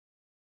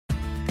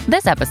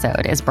This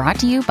episode is brought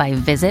to you by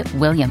Visit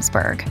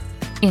Williamsburg.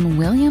 In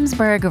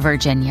Williamsburg,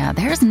 Virginia,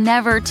 there's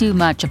never too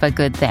much of a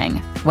good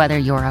thing. Whether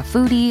you're a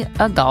foodie,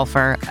 a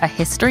golfer, a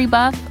history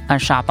buff, a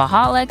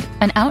shopaholic,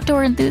 an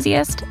outdoor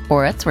enthusiast,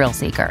 or a thrill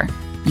seeker,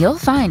 you'll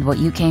find what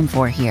you came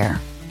for here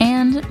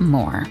and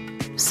more.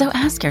 So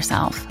ask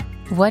yourself,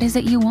 what is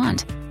it you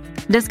want?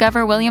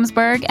 Discover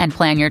Williamsburg and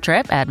plan your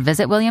trip at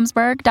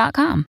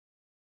visitwilliamsburg.com.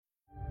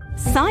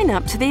 Sign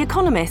up to The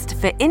Economist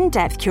for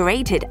in-depth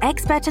curated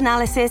expert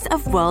analysis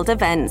of world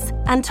events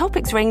and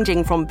topics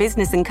ranging from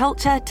business and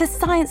culture to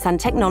science and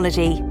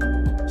technology.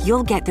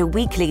 You'll get the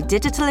weekly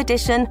digital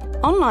edition,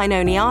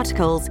 online-only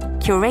articles,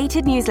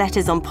 curated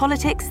newsletters on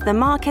politics, the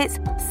markets,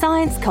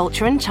 science,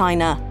 culture and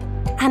China,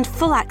 and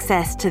full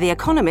access to The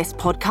Economist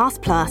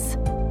Podcast Plus.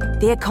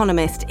 The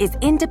Economist is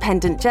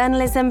independent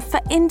journalism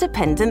for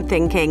independent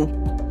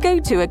thinking. Go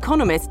to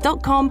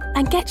economist.com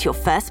and get your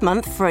first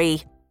month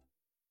free.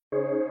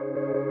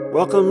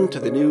 Welcome to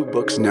the New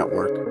Books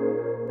Network.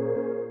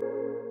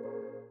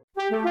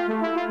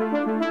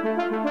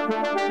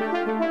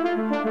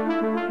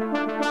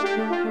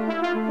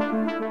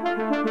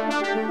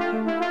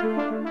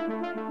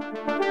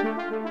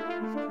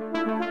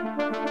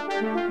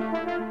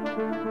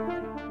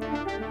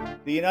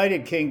 The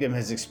United Kingdom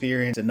has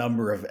experienced a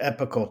number of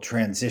epochal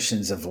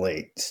transitions of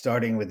late,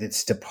 starting with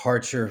its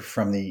departure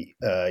from the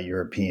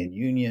European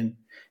Union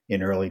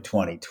in early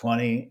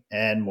 2020,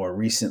 and more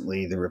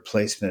recently, the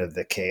replacement of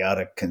the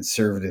chaotic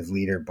conservative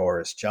leader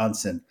Boris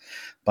Johnson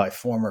by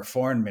former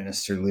Foreign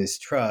Minister Liz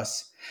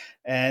Truss,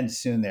 and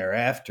soon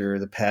thereafter,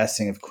 the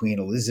passing of Queen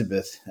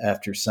Elizabeth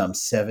after some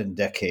 7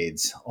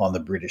 decades on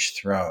the British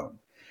throne.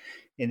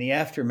 In the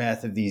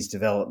aftermath of these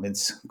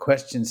developments,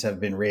 questions have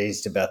been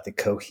raised about the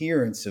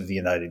coherence of the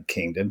United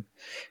Kingdom,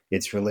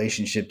 its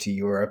relationship to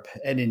Europe,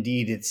 and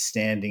indeed its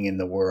standing in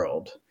the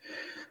world.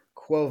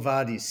 Quo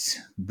vadis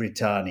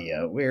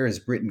Britannia? Where is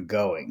Britain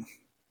going?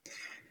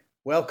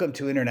 Welcome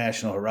to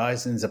International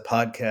Horizons, a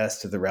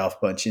podcast of the Ralph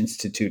Bunche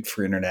Institute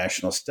for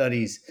International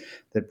Studies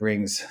that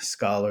brings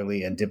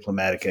scholarly and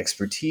diplomatic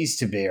expertise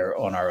to bear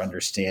on our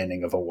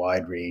understanding of a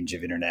wide range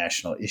of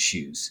international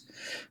issues.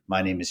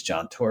 My name is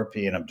John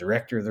Torpey, and I'm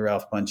director of the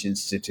Ralph Bunche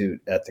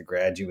Institute at the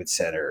Graduate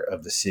Center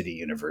of the City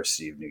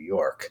University of New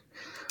York.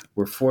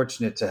 We're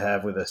fortunate to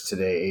have with us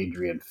today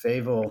Adrian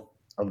Favell,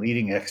 a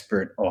leading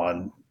expert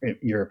on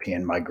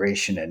European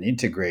migration and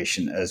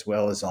integration, as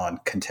well as on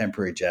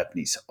contemporary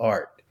Japanese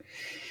art.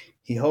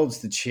 He holds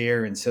the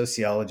chair in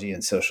sociology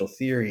and social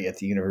theory at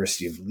the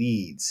University of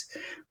Leeds,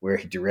 where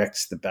he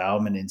directs the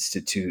Bauman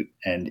Institute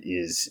and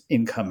is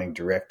incoming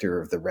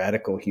director of the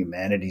Radical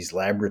Humanities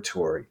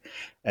Laboratory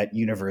at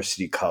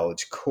University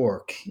College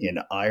Cork in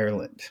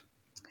Ireland.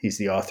 He's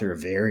the author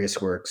of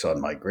various works on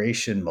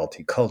migration,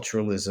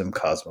 multiculturalism,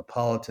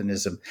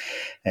 cosmopolitanism,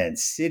 and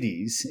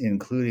cities,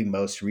 including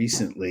most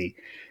recently,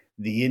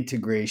 The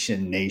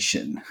Integration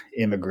Nation,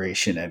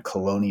 Immigration and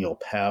Colonial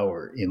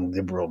Power in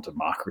Liberal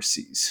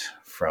Democracies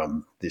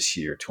from this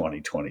year,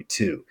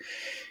 2022.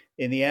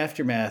 In the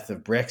aftermath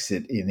of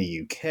Brexit in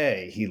the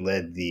UK, he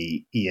led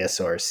the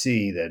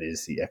ESRC, that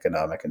is the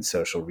Economic and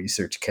Social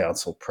Research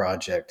Council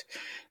project,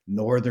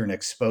 Northern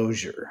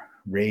Exposure,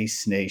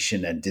 Race,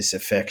 Nation, and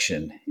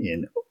Disaffection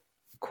in,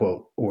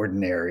 quote,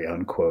 ordinary,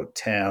 unquote,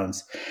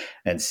 towns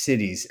and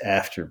cities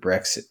after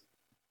Brexit.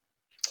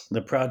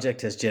 The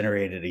project has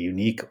generated a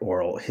unique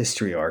oral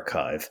history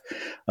archive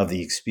of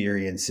the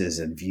experiences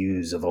and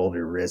views of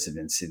older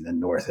residents in the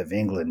north of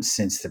England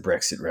since the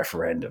Brexit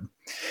referendum.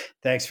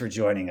 Thanks for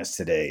joining us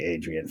today,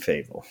 Adrian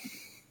Favell.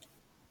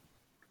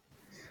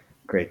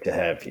 Great to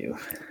have you.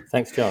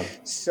 Thanks, John.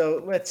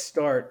 So let's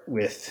start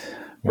with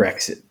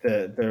Brexit.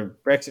 The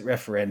Brexit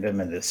referendum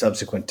and the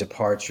subsequent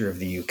departure of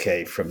the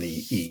UK from the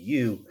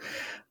EU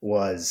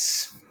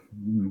was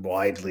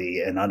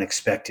widely an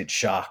unexpected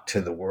shock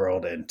to the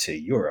world and to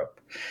Europe.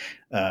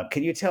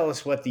 Can you tell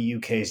us what the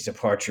UK's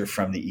departure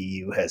from the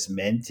EU has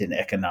meant in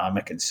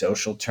economic and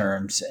social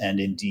terms,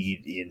 and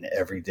indeed in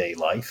everyday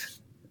life?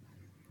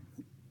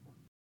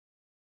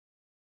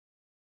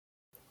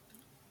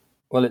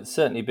 Well, it's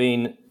certainly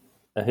been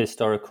a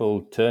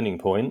historical turning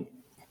point.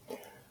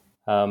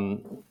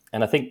 And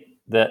I think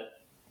that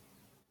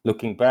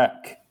looking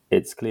back,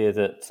 it's clear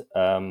that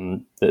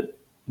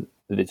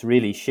that it's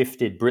really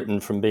shifted Britain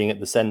from being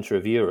at the centre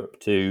of Europe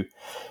to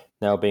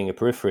now being a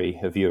periphery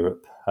of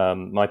Europe.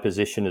 My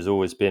position has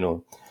always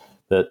been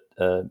that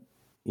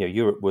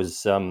Europe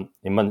was in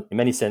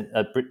many sense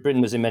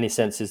Britain was in many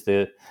senses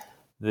a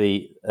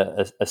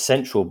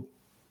central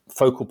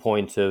focal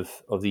point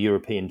of the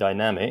European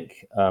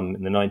dynamic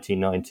in the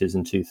 1990s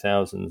and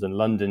 2000s, and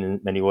London in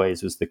many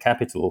ways was the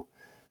capital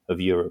of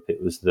Europe.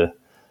 It was the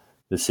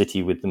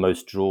city with the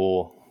most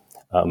draw,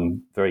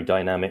 very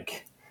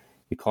dynamic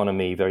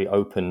economy, very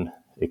open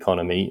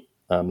economy,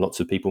 lots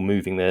of people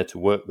moving there to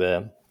work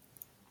there.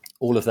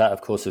 All of that,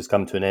 of course, has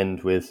come to an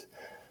end with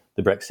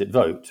the Brexit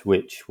vote,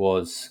 which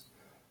was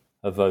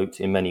a vote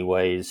in many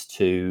ways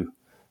to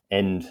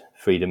end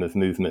freedom of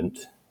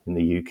movement in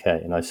the UK.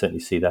 And I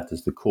certainly see that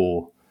as the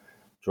core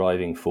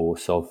driving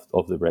force of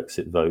the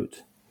Brexit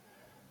vote.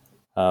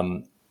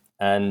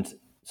 And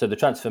so the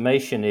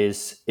transformation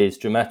is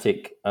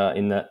dramatic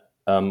in that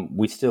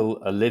we still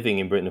are living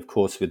in Britain, of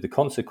course, with the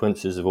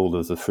consequences of all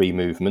of the free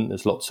movement.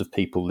 There's lots of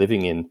people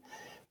living in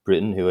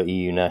Britain who are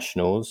EU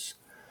nationals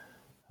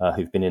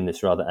who've been in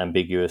this rather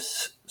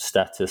ambiguous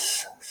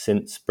status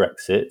since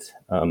Brexit.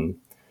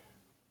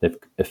 They've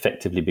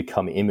effectively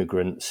become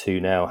immigrants who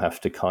now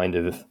have to kind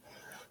of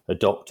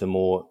adopt a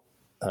more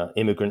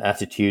immigrant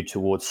attitude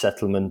towards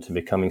settlement and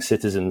becoming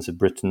citizens of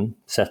Britain,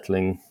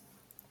 settling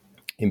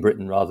in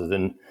Britain rather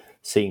than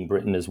seeing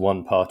Britain as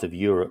one part of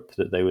Europe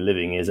that they were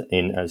living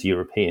in as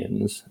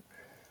Europeans.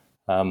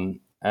 And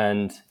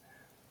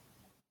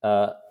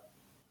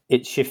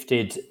it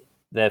shifted,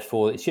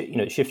 therefore, it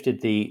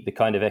shifted the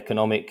kind of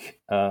economic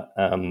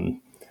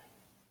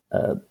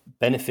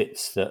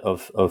benefits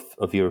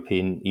of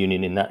European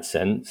Union in that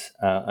sense.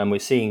 And we're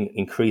seeing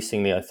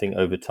increasingly, I think,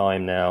 over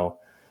time now,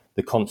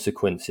 the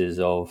consequences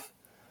of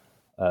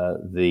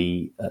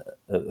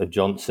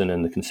Johnson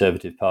and the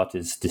Conservative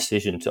Party's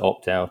decision to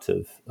opt out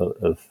of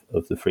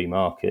the free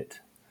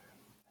market,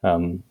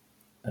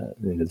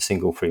 the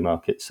single free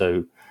market.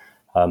 So,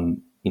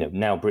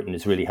 now Britain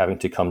is really having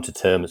to come to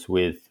terms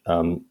with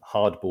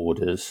hard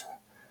borders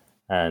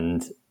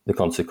and the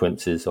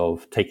consequences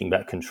of taking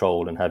back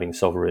control and having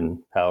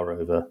sovereign power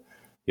over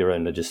your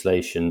own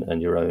legislation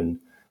and your own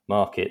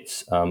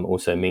markets.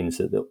 Also means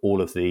that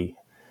all of the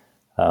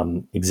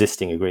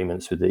existing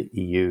agreements with the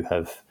EU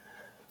have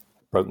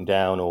broken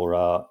down or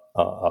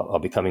are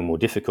becoming more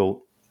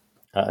difficult.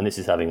 And this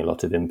is having a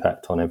lot of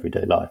impact on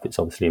everyday life. It's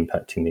obviously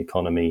impacting the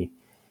economy,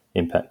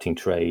 impacting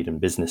trade and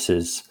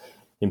businesses,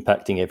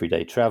 impacting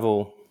everyday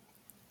travel.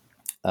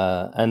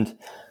 And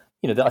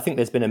I think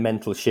there's been a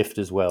mental shift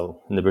as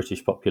well in the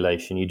British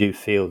population. You do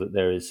feel that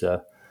there is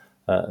a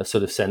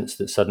sort of sense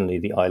that suddenly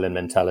the island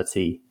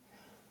mentality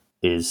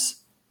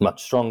is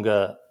much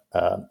stronger,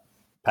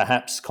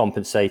 perhaps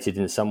compensated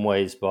in some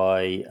ways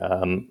by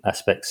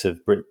aspects of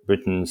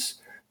Britain's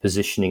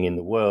positioning in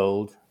the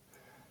world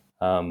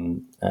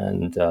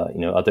and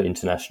other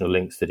international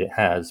links that it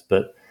has.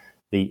 But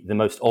the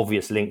most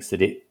obvious links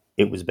that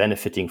it was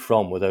benefiting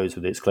from were those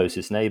with its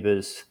closest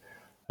neighbours.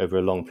 Over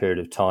a long period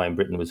of time,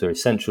 Britain was very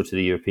central to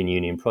the European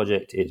Union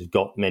project. It had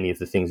got many of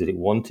the things that it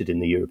wanted in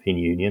the European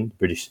Union.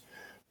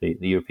 The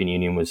European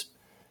Union was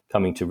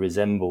coming to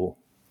resemble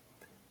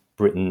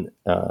Britain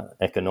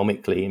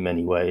economically in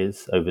many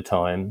ways over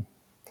time.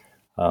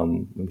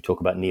 When we talk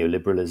about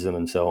neoliberalism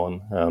and so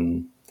on,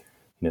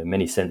 in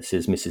many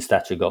senses, Mrs.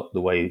 Thatcher got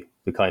the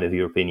kind of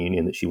European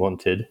Union that she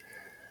wanted.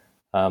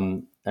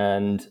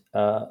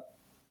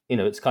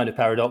 It's kind of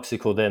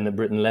paradoxical then that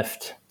Britain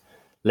left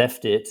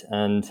it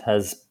and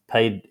is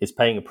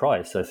paying a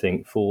price, I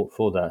think,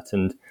 for that.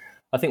 And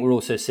I think we're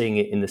also seeing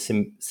it in the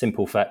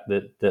simple fact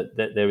that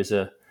there is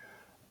a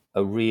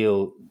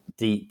real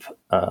deep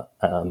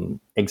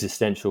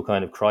existential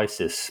kind of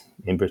crisis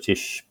in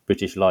British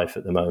life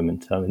at the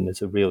moment. I mean,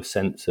 there's a real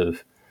sense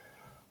of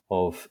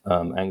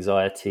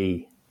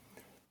anxiety,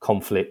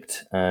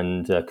 conflict,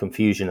 and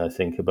confusion, I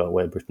think, about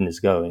where Britain is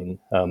going.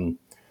 And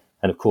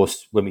of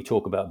course, when we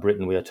talk about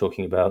Britain, we are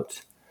talking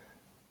about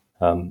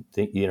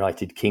the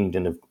United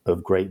Kingdom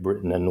of Great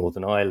Britain and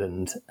Northern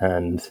Ireland,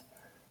 and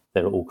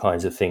there are all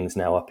kinds of things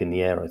now up in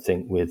the air, I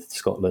think, with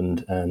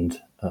Scotland and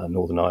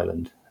Northern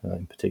Ireland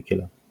in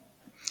particular.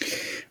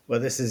 Well,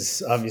 this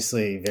is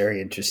obviously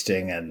very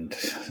interesting and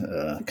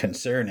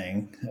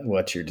concerning,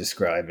 what you're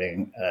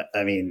describing.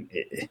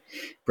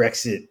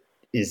 Brexit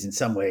is in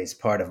some ways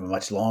part of a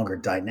much longer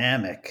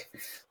dynamic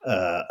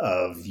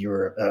of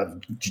Europe,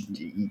 of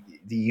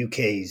the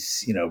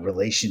UK's,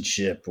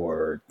 relationship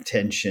or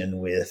tension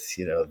with,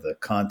 the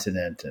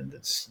continent and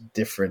its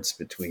difference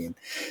between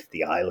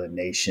the island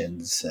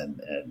nations and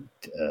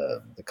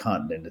the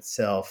continent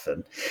itself.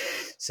 And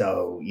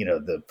so,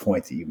 the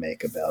point that you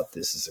make about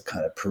this is a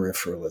kind of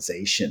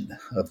peripheralization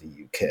of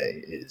the UK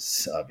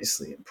is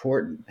obviously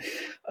important.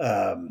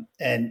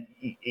 And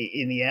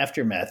in the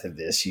aftermath of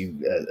this,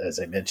 you, as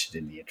I mentioned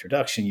in the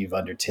introduction, you've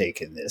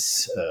undertaken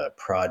this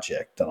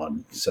project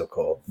on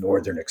so-called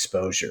Northern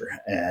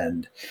exposure.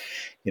 And,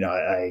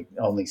 I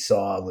only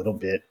saw a little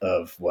bit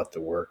of what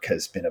the work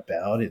has been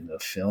about in the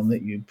film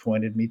that you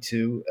pointed me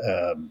to.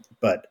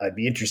 But I'd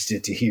be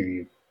interested to hear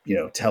you,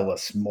 tell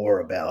us more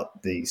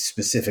about the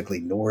specifically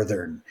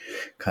Northern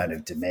kind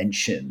of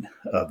dimension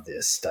of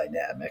this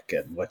dynamic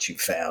and what you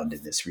found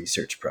in this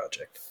research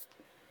project.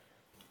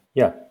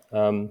 Yeah.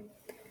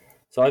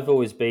 So I've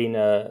always been,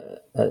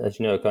 as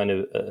you know, kind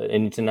of an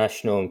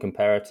international and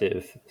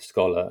comparative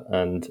scholar,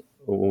 and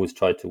always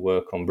tried to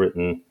work on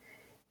Britain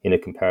in a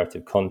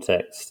comparative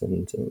context,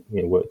 and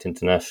worked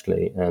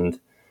internationally. And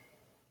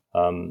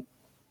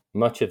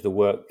much of the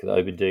work that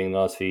I've been doing in the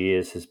last few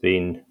years has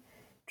been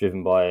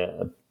driven by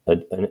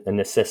a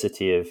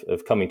necessity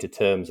of coming to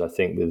terms, I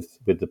think,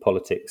 with the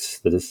politics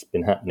that has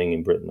been happening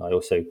in Britain. I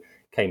also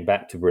came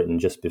back to Britain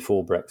just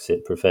before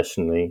Brexit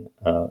professionally.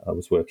 I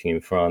was working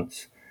in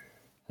France.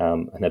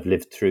 And have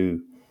lived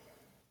through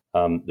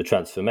the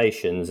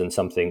transformations, and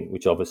something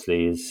which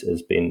obviously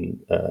has been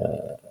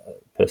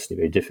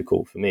personally very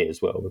difficult for me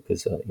as well,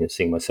 because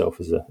seeing myself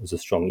as a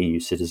strong EU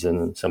citizen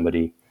and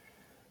somebody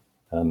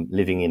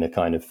living in a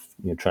kind of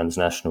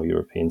transnational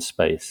European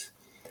space.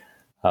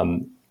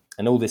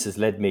 And all this has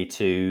led me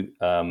to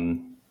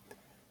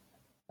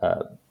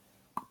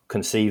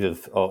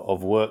conceive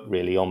of work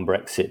really on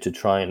Brexit to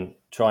try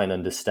and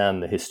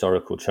understand the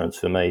historical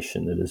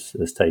transformation that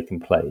has taken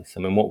place.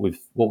 I mean,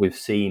 what we're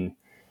seeing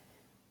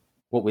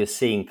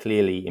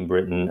clearly in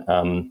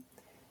Britain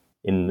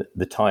in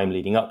the time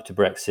leading up to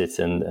Brexit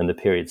and the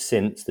period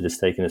since, that has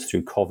taken us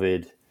through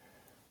COVID,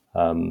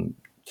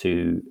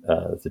 to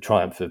the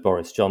triumph of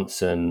Boris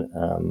Johnson,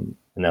 and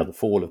now the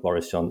fall of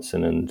Boris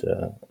Johnson, and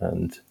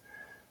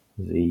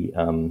the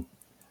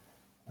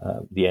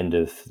end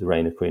of the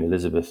reign of Queen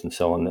Elizabeth, and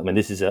so on. I mean,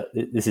 this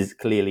is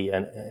clearly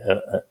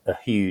a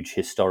huge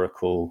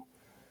historical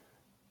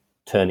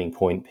turning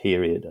point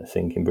period, I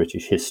think, in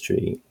British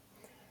history.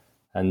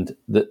 And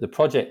the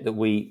project that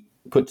we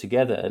put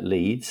together at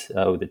Leeds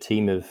with a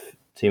team of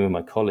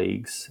my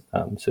colleagues,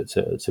 so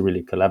it's a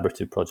really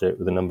collaborative project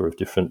with a number of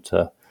different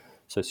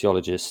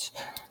sociologists,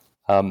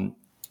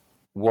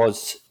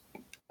 was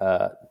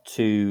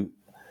to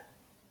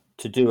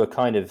do a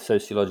kind of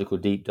sociological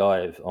deep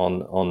dive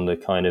on the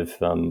kind of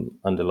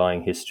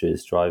underlying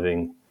histories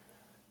driving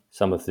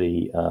some of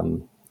the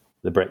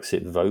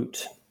Brexit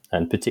vote,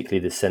 and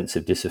particularly the sense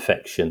of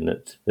disaffection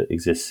that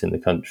exists in the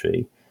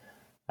country.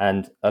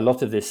 And a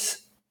lot of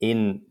this,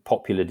 in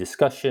popular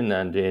discussion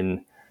and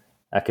in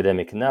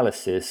academic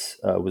analysis,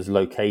 was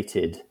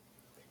located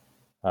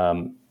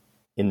in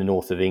the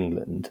north of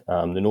England.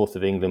 The north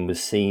of England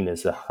was seen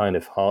as a kind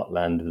of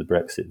heartland of the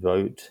Brexit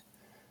vote.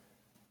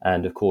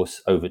 And of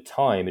course, over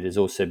time, it has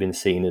also been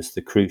seen as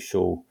the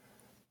crucial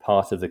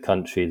part of the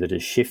country that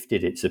has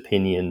shifted its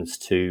opinions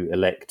to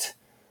elect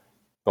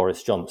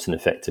Boris Johnson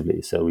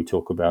effectively. So we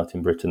talk about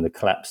in Britain the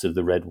collapse of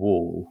the Red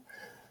Wall.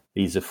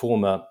 These are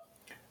former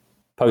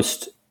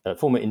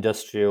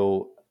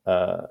industrial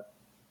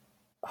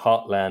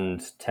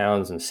heartland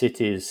towns and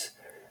cities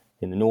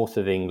in the north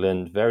of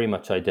England, very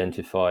much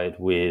identified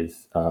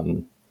with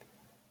the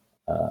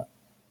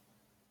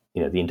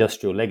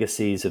industrial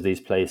legacies of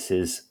these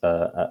places,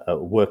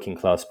 working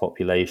class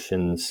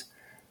populations.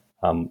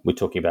 We're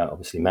talking about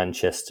obviously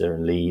Manchester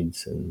and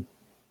Leeds and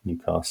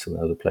Newcastle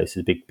and other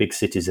places, big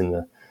cities in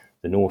the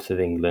north of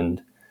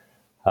England,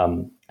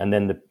 and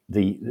then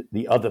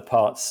the other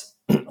parts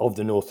of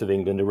the north of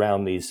England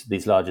around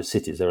these larger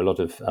cities. There are a lot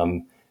of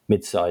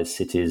mid-sized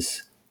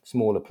cities,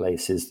 smaller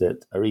places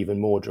that are even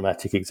more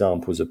dramatic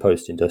examples of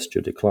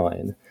post-industrial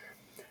decline.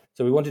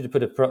 So we wanted to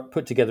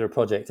put together a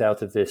project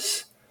out of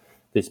this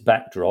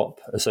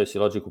backdrop, a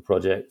sociological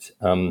project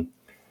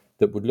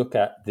that would look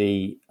at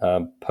the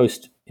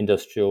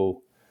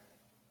post-industrial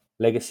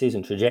legacies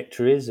and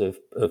trajectories of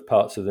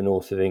parts of the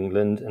north of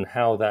England and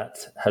how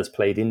that has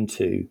played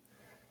into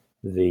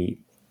the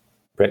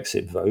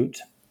Brexit vote,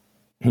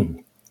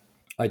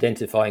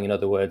 identifying, in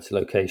other words,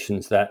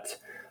 locations that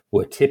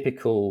were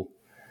typical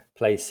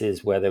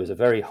places where there was a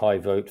very high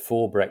vote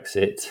for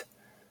Brexit,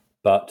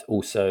 but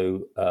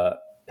also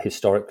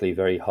historically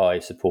very high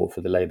support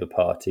for the Labour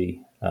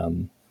Party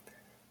and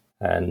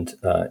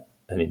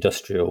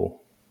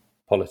industrial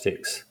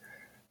politics,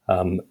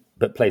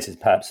 but places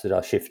perhaps that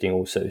are shifting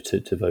also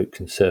to vote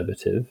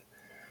Conservative,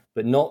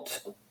 but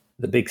not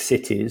the big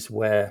cities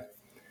where.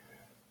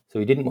 So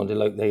we didn't want to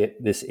look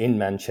at this in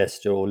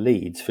Manchester or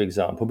Leeds, for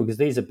example, because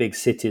these are big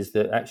cities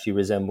that actually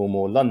resemble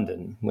more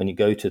London. When you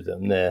go to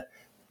them, they're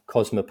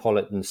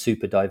cosmopolitan,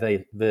 super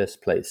diverse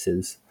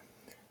places,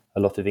 a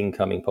lot of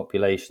incoming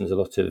populations, a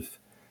lot of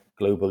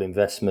global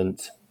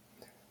investment,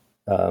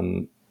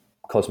 with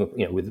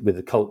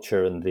the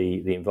culture and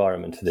the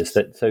environment of this.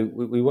 So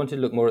we wanted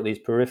to look more at these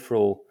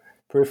peripheral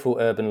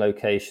urban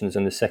locations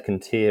and the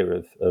second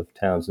tier of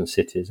towns and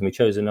cities. And we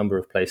chose a number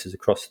of places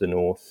across the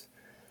north,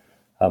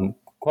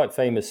 quite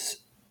famous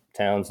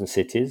towns and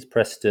cities: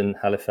 Preston,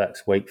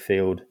 Halifax,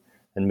 Wakefield,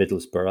 and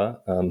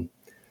Middlesbrough.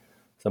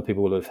 Some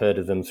people will have heard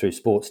of them through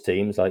sports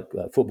teams, like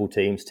football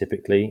teams,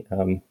 typically,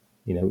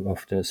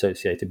 often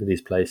associated with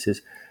these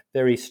places.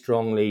 Very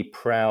strongly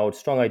proud,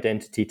 strong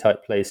identity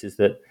type places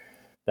that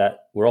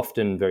were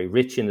often very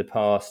rich in the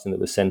past and that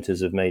were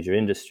centres of major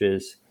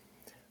industries,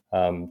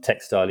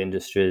 textile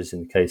industries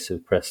in the case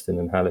of Preston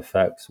and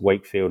Halifax.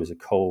 Wakefield is a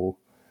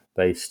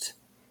coal-based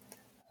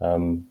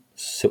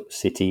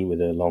city with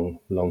a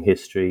long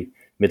history.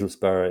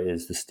 Middlesbrough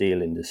is the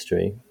steel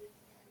industry,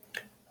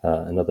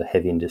 and other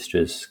heavy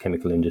industries,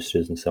 chemical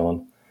industries, and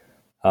so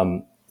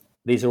on.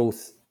 These are all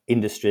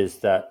industries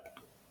that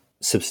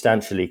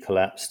substantially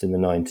collapsed in the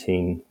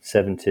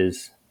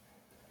 1970s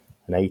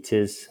and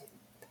 80s,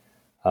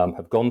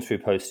 have gone through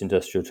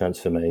post-industrial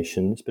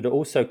transformations, but are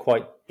also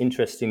quite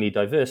interestingly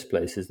diverse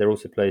places. They're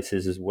also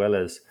places, as well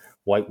as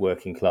white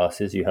working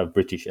classes, you have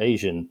British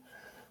Asian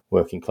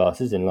working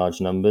classes in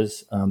large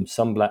numbers,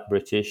 some Black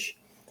British,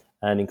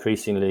 and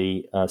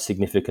increasingly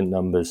significant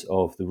numbers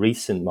of the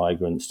recent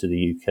migrants to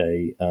the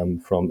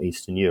UK from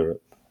Eastern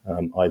Europe,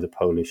 either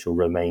Polish or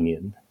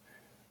Romanian,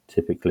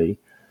 typically.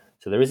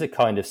 So there is a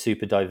kind of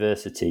super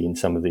diversity in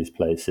some of these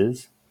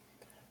places.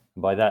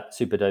 By that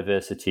super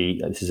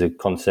diversity, this is a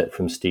concept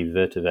from Steve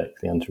Vertovec,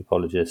 the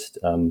anthropologist.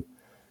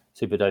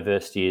 Super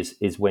diversity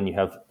is when you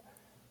have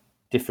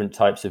different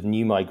types of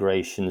new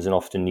migrations and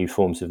often new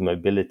forms of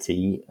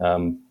mobility,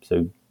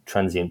 so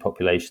transient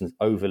populations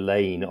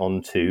overlaying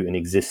onto an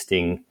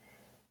existing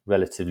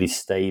relatively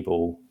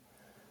stable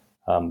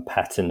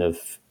pattern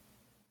of,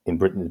 in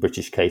Britain, the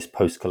British case,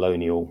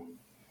 post-colonial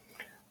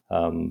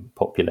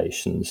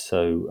populations.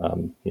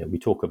 So we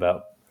talk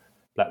about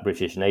Black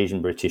British and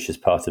Asian British as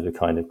part of a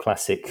kind of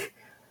classic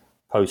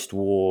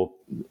post-war,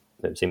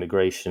 there's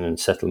immigration and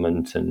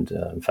settlement and,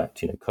 in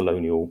fact,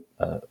 colonial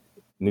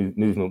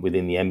movement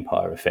within the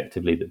empire,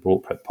 effectively, that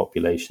brought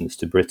populations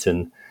to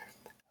Britain,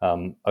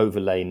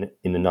 overlain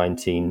in the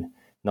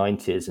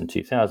 1990s and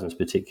 2000s,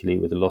 particularly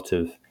with a lot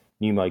of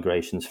new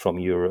migrations from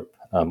Europe,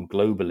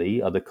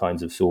 globally, other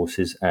kinds of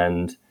sources,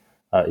 and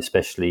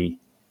especially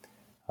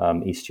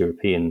East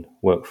European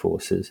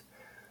workforces.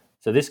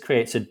 So this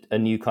creates a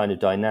new kind of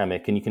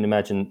dynamic, and you can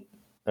imagine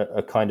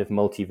a kind of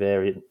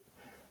multivariate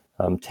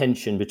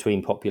tension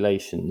between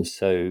populations.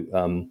 So,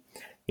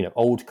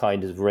 old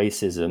kinds of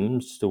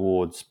racisms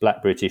towards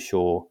Black British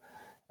or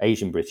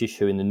Asian British,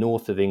 who in the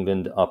north of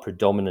England are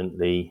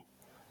predominantly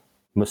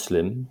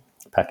Muslim,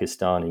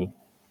 Pakistani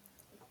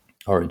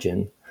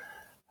origin,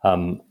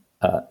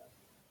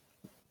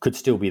 could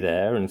still be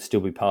there and still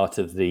be part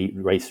of the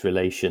race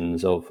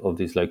relations of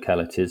these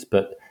localities.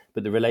 But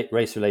the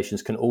race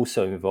relations can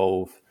also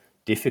involve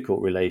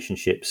difficult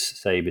relationships,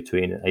 say,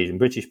 between an Asian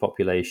British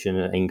population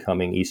and an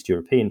incoming East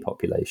European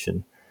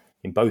population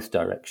in both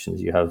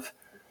directions. You have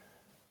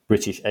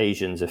British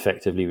Asians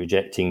effectively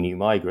rejecting new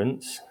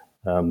migrants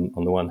on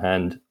the one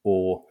hand,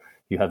 or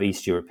you have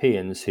East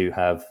Europeans who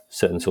have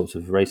certain sorts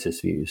of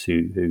racist views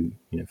who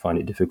find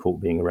it difficult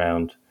being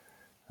around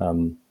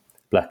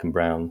Black and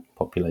brown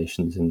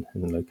populations in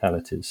the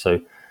localities.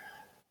 So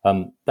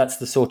that's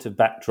the sort of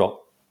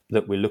backdrop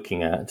that we're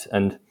looking at.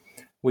 And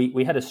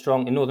we had a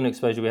strong, in Northern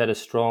Exposure, we had a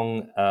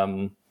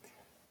strong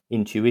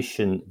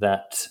intuition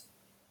that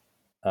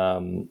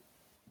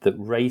that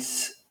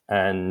race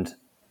and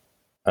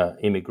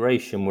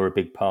immigration were a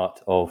big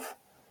part of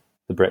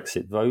the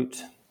Brexit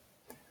vote,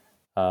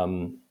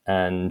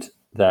 and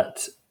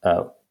that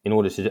in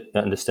order to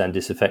understand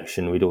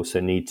disaffection, we'd also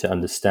need to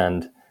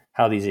understand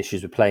how these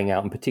issues were playing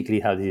out, and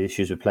particularly how these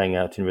issues were playing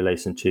out in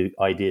relation to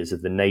ideas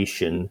of the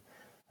nation,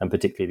 and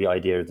particularly the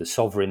idea of the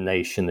sovereign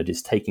nation that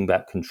is taking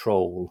back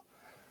control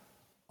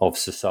of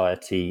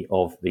society,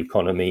 of the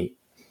economy,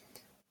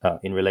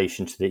 in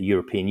relation to the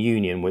European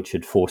Union, which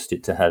had forced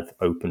it to have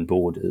open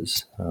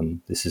borders.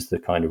 This is the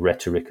kind of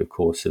rhetoric, of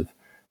course, of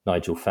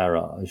Nigel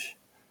Farage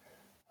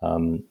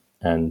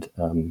and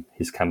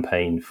his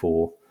campaign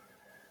for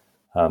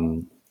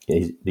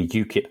the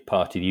UKIP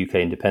party, the UK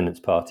Independence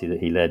Party, that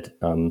he led,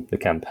 the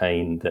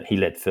campaign that he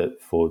led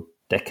for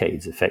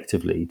decades,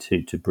 effectively,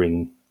 to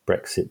bring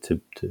Brexit to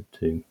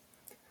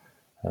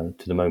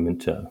the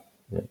moment to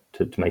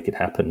make it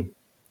happen.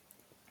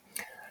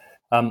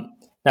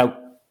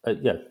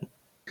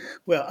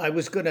 Well, I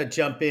was going to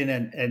jump in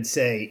and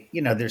say,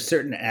 there's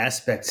certain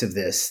aspects of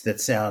this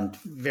that sound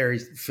very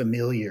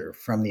familiar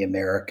from the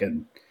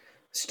American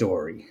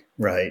story,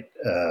 right?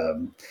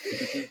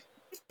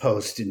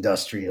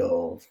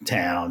 Post-industrial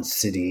towns,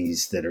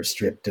 cities that are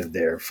stripped of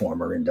their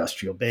former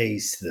industrial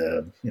base,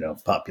 the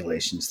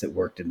populations that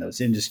worked in those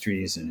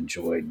industries and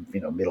enjoyed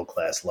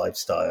middle-class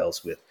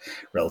lifestyles with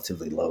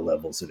relatively low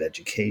levels of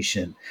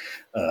education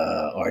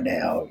are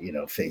now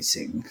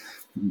facing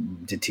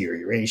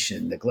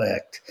deterioration,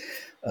 neglect,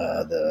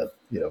 the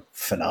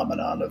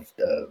phenomenon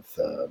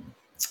of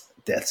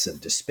deaths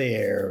of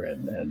despair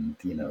and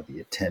the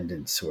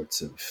attendant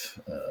sorts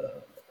of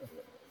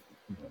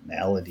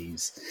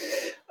maladies.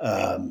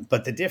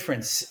 But the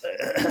difference,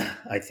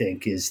 I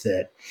think, is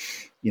that,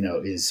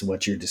 is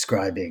what you're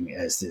describing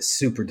as this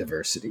super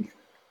diversity.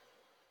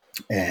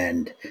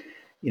 And,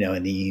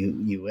 in the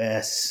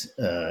U.S.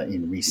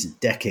 In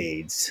recent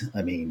decades,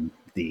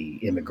 the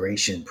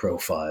immigration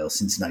profile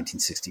since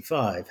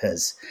 1965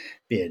 has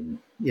been,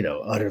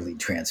 utterly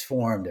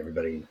transformed.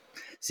 Everybody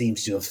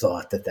seems to have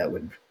thought that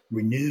would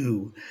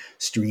renew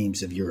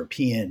streams of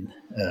European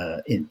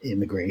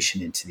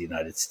immigration into the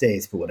United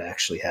States. But what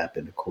actually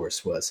happened, of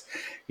course, was,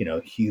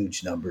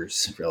 huge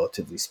numbers,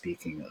 relatively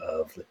speaking,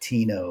 of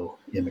Latino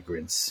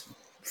immigrants,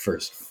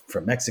 first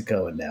from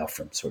Mexico and now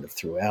from sort of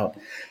throughout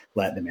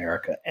Latin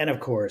America. And of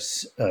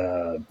course,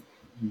 in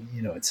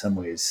some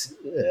ways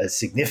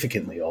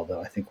significantly,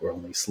 although I think we're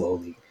only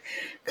slowly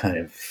kind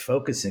of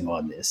focusing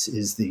on this,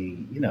 is the,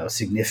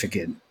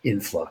 significant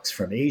influx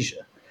from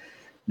Asia.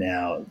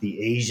 Now,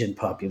 the Asian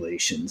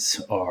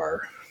populations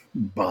are,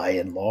 by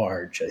and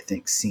large, I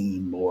think,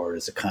 seen more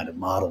as a kind of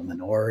model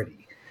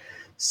minority.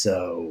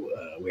 So,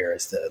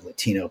 whereas the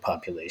Latino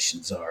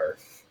populations are,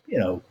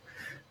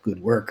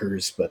 good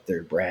workers, but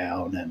they're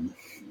brown and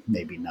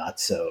maybe not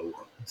so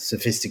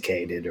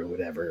sophisticated or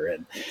whatever.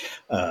 And,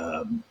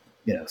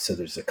 so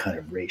there's a kind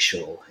of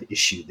racial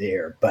issue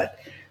there. But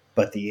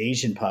but the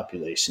Asian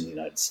population in the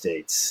United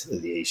States,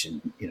 the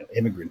Asian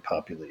immigrant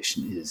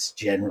population, is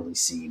generally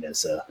seen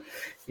as a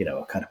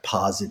kind of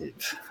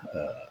positive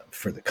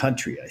for the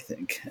country, I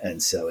think.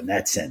 And so, in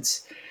that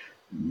sense,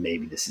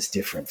 maybe this is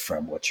different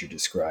from what you're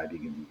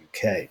describing in the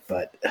UK.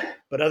 But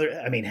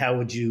how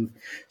would you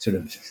sort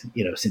of,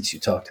 since you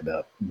talked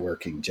about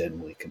working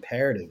generally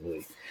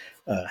comparatively,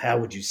 how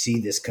would you see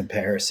this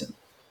comparison?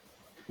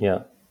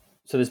 Yeah.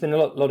 So there's been a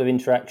lot of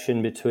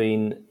interaction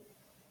between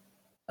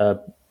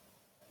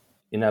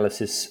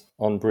analysis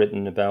on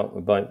Britain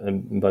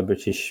by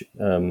British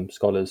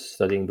scholars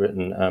studying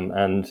Britain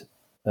and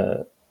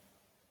the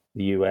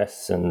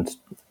US, and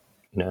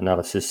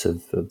analysis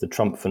of the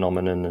Trump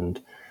phenomenon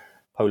and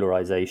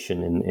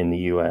polarization in the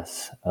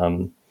US.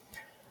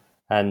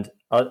 And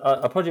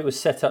our project was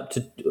set up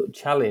to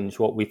challenge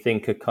what we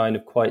think are kind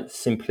of quite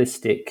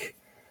simplistic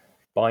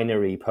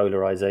binary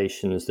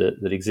polarizations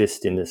that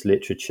exist in this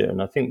literature. And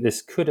I think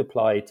this could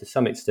apply to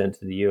some extent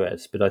to the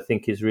US, but I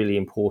think is really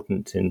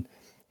important in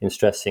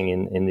stressing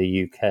in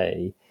the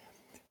UK.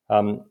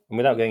 And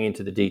without going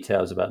into the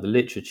details about the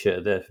literature,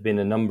 there have been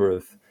a number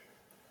of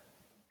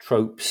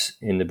tropes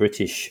in the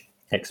British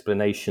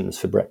explanations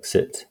for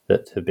Brexit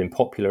that have been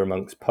popular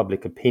amongst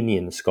public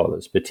opinion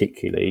scholars,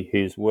 particularly,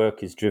 whose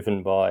work is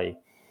driven by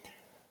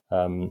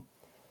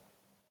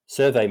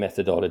survey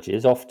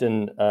methodologies,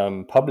 often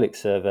public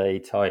survey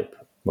type.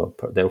 Well,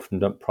 they're often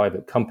done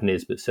private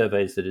companies, but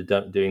surveys that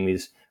are doing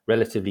these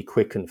relatively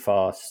quick and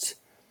fast,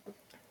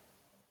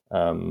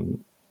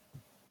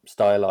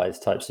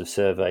 stylized types of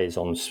surveys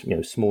on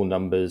small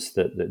numbers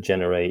that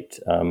generate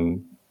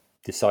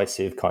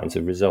decisive kinds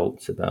of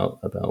results about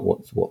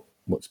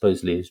what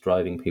supposedly is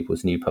driving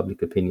people's new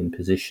public opinion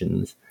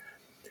positions.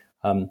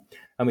 And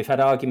we've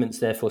had arguments,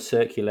 therefore,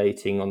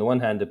 circulating on the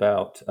one hand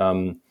about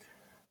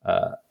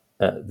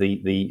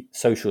the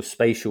social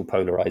spatial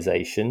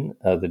polarization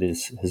that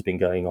has been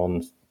going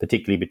on,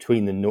 particularly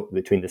between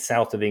the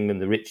south of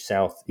England, the rich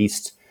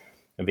southeast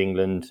of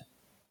England,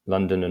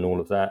 London, and all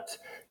of that,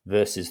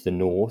 versus the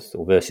north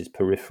or versus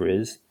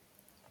peripheries.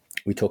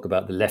 We talk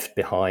about the left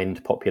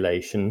behind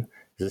population.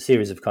 There's a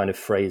series of kind of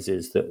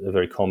phrases that are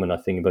very common, I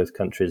think, in both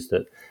countries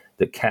that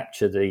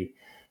capture the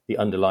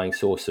underlying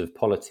source of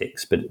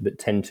politics, but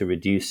tend to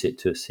reduce it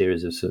to a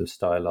series of sort of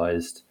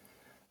stylized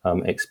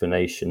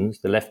explanations.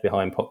 The left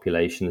behind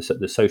population,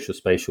 the social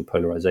spatial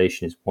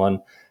polarization is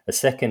one. A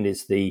second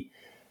is the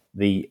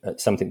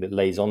something that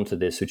lays onto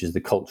this, which is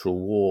the cultural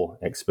war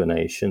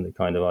explanation, the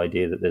kind of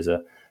idea that there's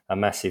a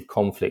massive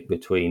conflict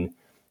between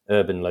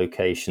urban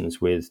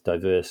locations with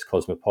diverse,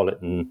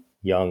 cosmopolitan,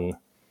 young,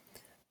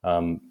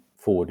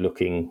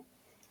 forward-looking,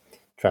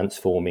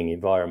 transforming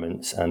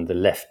environments, and the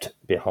left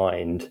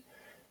behind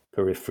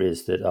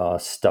peripheries that are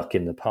stuck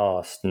in the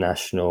past,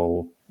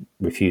 national,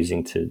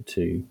 refusing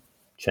to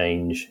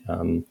change,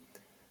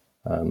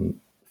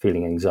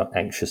 feeling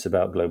anxious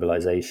about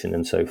globalization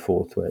and so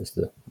forth, whereas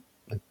the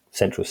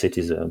central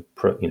cities are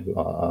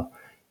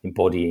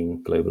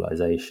embodying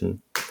globalization.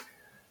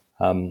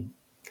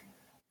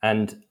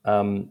 And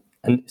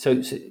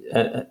so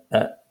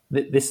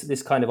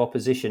this kind of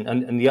opposition,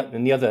 and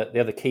the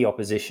other key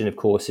opposition, of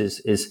course,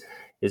 is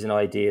an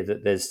idea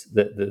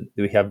that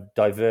we have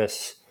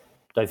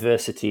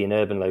diversity in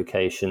urban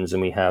locations,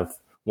 and we have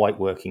white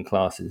working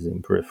classes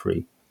in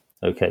periphery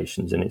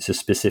locations, and it's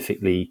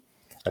specifically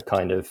a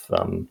kind of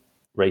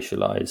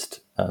racialized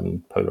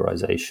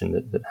polarization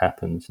that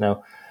happens.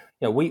 Now,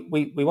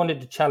 we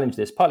wanted to challenge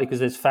this partly because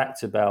there's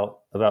facts about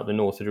the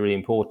North that are really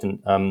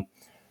important.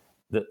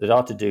 That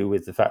are to do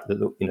with the fact that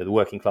the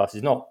working class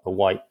is not a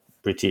white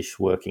British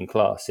working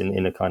class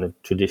in a kind of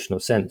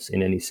traditional sense.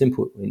 In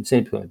simple,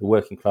 the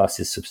working class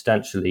is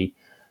substantially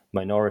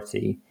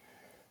minority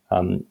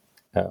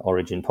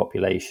origin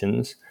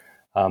populations.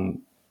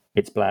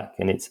 It's Black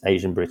and it's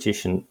Asian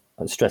British, and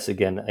I stress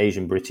again,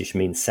 Asian British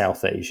means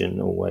South Asian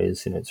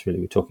always. It's really,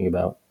 we're talking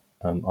about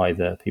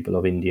either people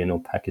of Indian or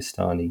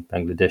Pakistani,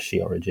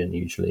 Bangladeshi origin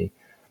usually.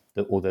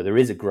 Although there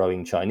is a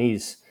growing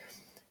Chinese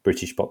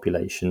British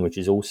population, which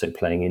is also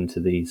playing into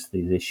these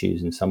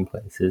issues in some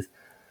places.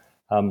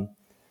 So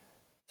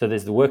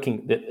there's a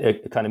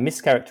kind of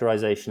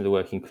mischaracterization of the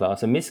working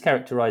class, a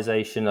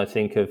mischaracterization, I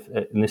think,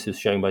 and this is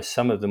shown by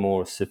some of the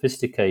more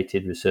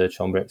sophisticated research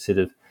on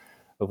Brexit,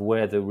 of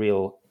where the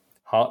real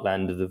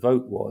heartland of the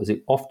vote was.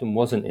 It often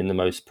wasn't in the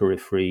most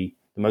periphery,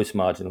 the most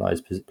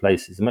marginalized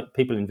places.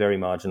 People in very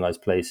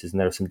marginalized places, and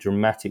there are some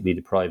dramatically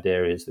deprived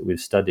areas that we've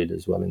studied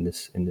as well in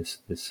this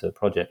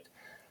project.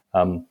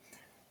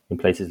 In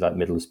places like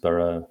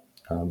Middlesbrough,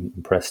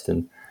 and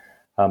Preston,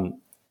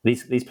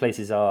 these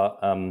places are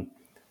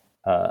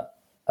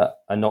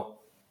not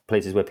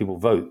places where people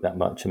vote that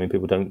much. I mean,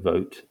 people don't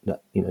vote.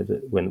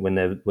 When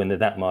they're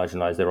that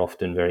marginalised, they're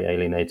often very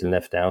alienated and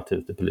left out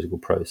of the political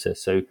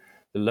process. So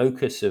the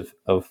locus of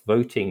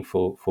voting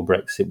for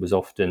Brexit was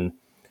often,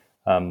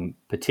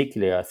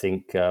 particularly, I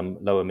think,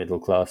 lower middle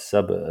class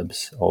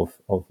suburbs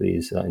of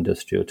these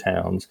industrial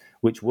towns,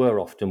 which were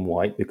often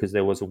white because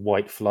there was a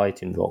white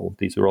flight involved.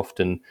 These were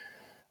often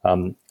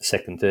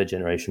second, third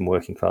generation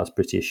working class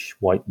British,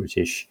 white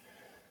British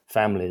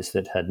families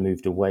that had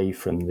moved away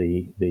from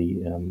the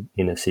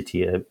inner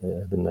city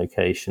urban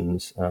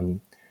locations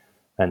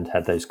and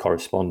had those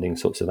corresponding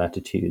sorts of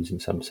attitudes in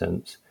some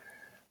sense.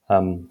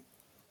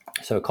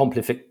 So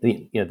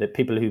the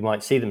people who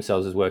might see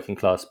themselves as working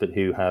class, but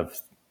who have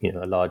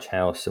a large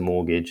house, a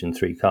mortgage, and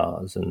 3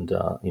 cars, and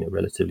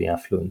relatively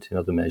affluent in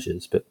other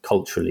measures, but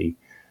culturally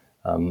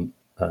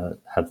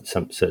have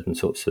some certain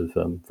sorts of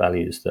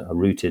values that are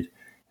rooted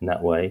in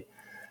that way.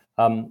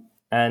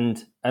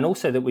 And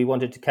also that we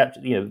wanted to capture,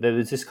 there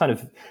was this kind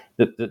of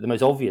the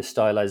most obvious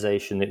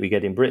stylization that we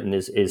get in Britain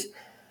is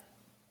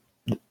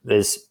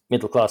there's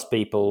middle class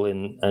people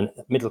and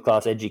middle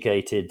class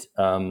educated,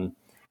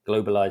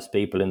 globalized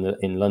people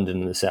in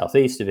London and the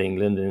southeast of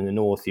England, and in the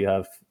north you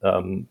have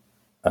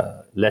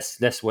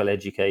less well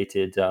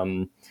educated,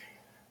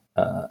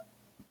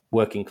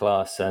 working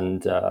class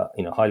and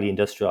highly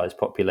industrialized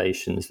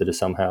populations that are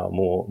somehow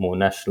more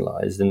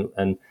nationalized,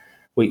 and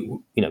we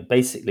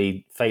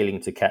basically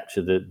failing to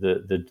capture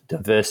the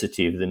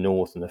diversity of the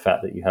north and the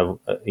fact that you have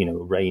a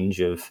range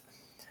of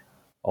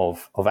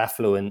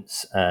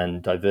affluence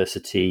and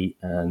diversity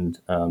and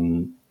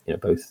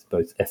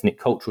both ethnic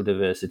cultural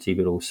diversity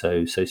but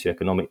also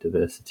socioeconomic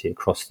diversity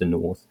across the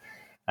north,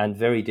 and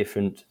very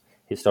different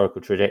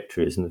historical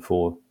trajectories in the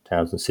 4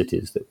 towns and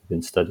cities that we've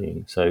been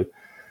studying. So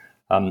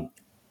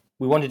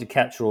we wanted to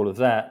capture all of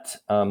that,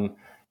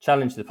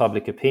 challenge the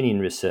public opinion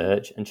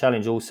research, and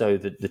challenge also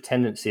the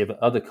tendency of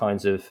other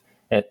kinds of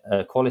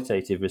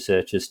qualitative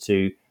researchers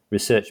to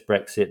research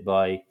Brexit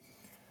by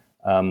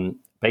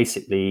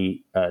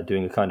basically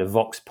doing a kind of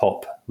vox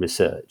pop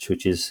research,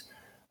 which is,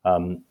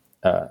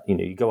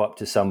 you go up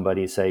to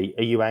somebody and say,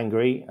 are you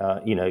angry?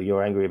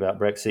 You're angry about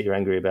Brexit, you're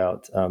angry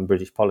about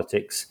British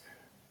politics,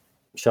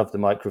 shove the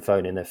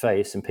microphone in their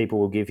face, and people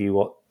will give you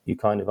what you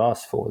kind of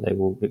asked for. They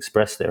will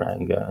express their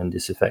anger and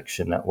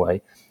disaffection that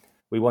way.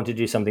 We wanted to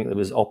do something that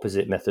was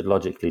opposite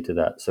methodologically to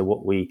that. So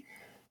what we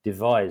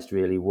devised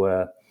really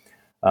were,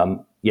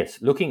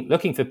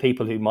 looking for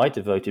people who might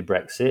have voted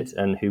Brexit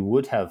and who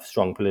would have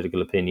strong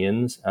political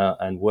opinions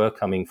and were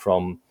coming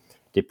from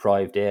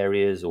deprived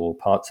areas or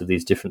parts of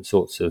these different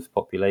sorts of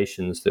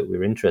populations that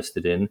we're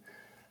interested in,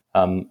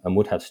 and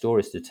would have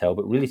stories to tell,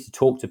 but really to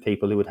talk to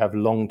people who would have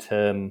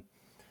long-term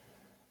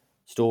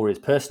stories,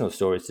 personal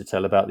stories to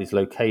tell about these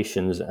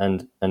locations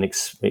and in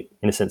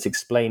a sense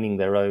explaining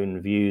their own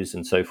views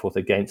and so forth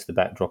against the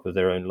backdrop of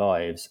their own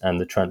lives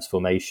and the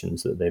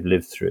transformations that they've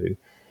lived through.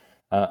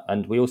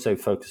 And we also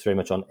focus very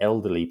much on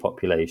elderly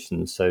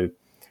populations. So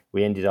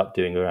we ended up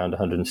doing around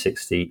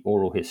 160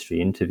 oral history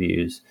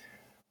interviews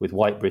with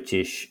white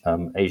British,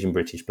 Asian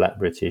British, Black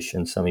British,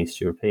 and some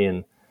East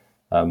European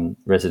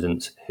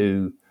residents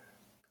who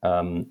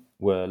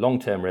were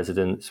long-term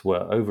residents,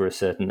 were over a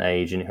certain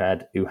age,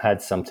 and who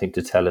had something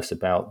to tell us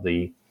about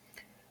the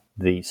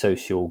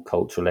social,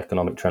 cultural,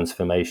 economic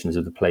transformations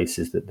of the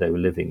places that they were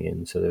living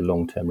in. So they're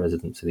long-term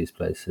residents of these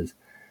places.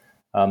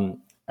 And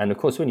of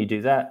course, when you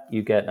do that,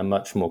 you get a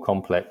much more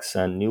complex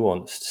and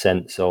nuanced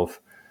sense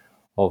of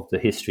the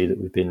history that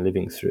we've been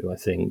living through. I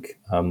think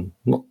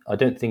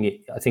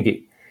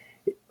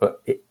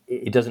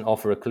it doesn't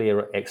offer a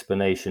clear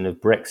explanation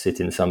of Brexit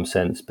in some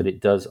sense, but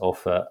it does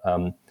offer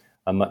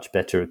a much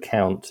better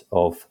account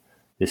of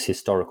this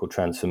historical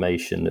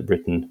transformation that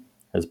Britain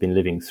has been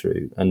living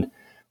through. And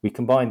we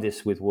combined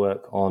this with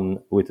work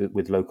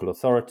with local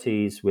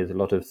authorities, with a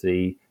lot of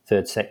the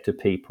third sector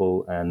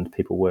people and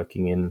people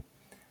working in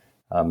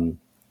the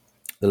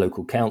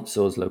local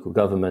councils, local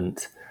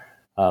government,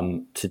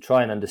 to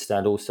try and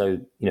understand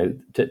also,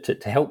 to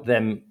help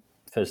them,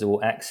 first of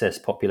all, access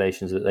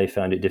populations that they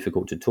found it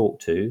difficult to talk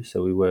to.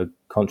 So we were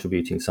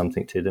contributing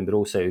something to them, but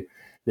also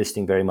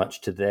listening very much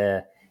to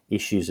their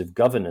issues of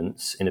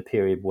governance in a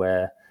period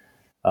where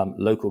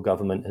local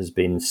government has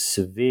been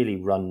severely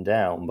run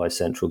down by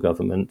central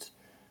government,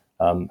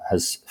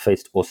 has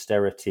faced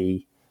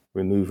austerity,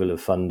 removal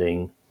of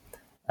funding,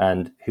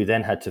 and who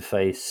then had to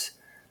face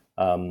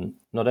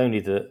not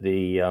only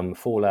the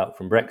fallout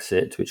from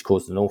Brexit, which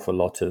caused an awful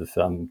lot of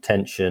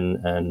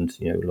tension and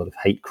a lot of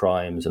hate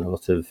crimes and a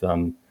lot of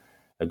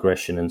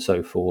aggression and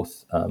so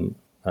forth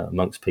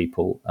amongst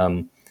people,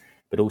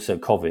 but also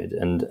COVID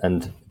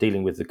and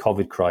dealing with the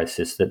COVID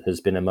crisis that has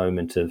been a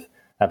moment of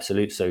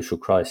absolute social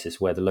crisis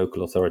where the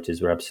local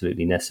authorities were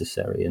absolutely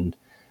necessary. And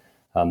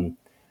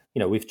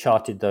we've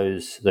charted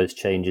those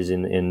changes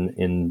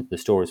in the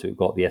stories we've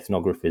got, the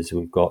ethnographies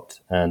we've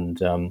got,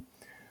 and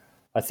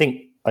I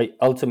think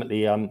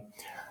ultimately,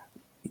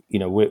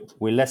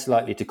 we're less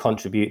likely to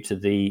contribute to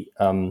the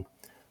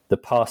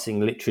passing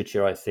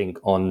literature, I think,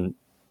 on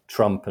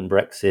Trump and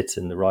Brexit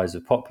and the rise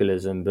of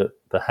populism, but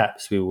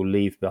perhaps we will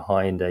leave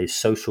behind a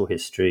social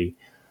history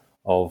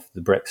of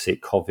the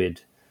Brexit, COVID,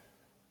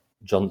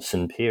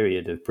 Johnson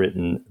period of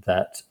Britain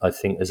that I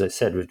think, as I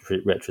said,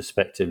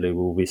 retrospectively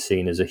will be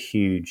seen as a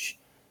huge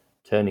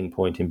turning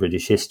point in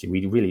British history.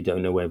 We really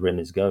don't know where Britain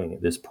is going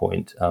at this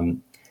point.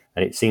 And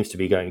it seems to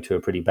be going to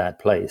a pretty bad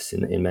place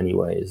in many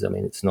ways. I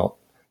mean, it's not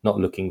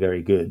looking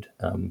very good.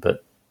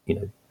 But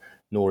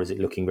nor is it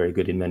looking very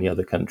good in many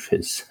other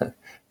countries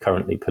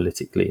currently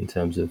politically in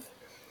terms of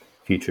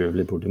future of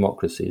liberal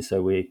democracy.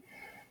 So we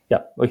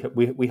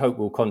hope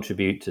we'll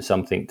contribute to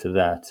something to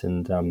that,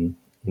 and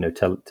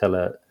tell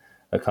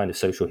a kind of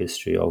social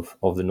history of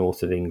the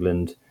north of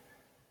England,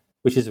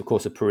 which is of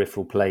course a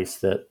peripheral place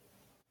that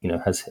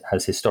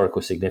has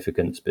historical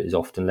significance, but is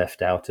often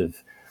left out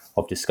of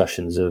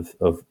discussions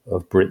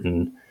of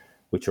Britain,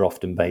 which are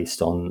often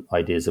based on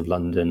ideas of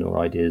London or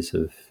ideas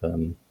of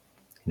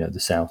the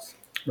south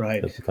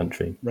of the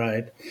country.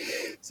 Right.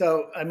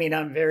 So, I mean,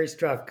 I'm very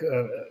struck,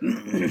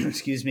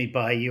 excuse me,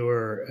 by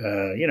your,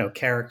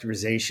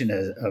 characterization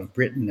of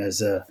Britain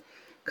as a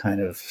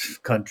kind of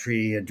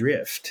country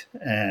adrift.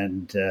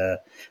 And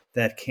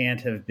that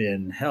can't have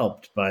been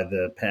helped by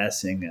the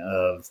passing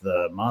of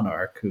the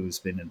monarch who's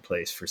been in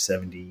place for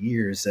 70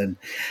 years. And,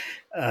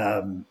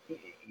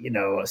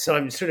 so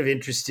I'm sort of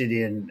interested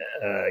in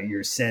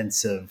your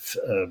sense of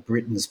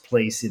Britain's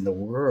place in the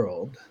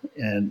world,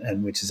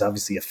 and which is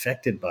obviously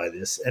affected by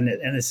this. And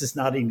this is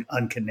not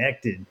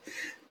unconnected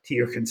to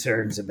your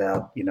concerns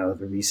about,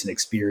 the recent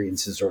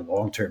experiences or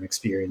long-term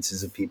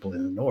experiences of people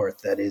in the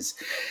North. That is,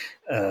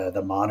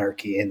 the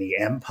monarchy and the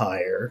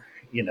empire,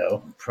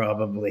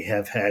 probably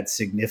have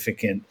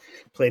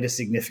played a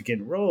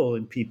significant role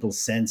in people's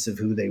sense of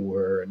who they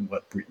were and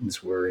what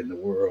Britons were in the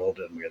world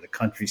and where the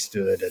country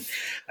stood. And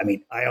I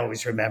mean, I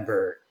always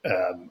remember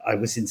I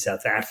was in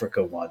South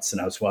Africa once and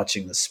I was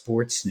watching the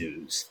sports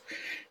news,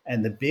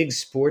 and the big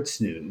sports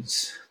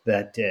news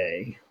that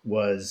day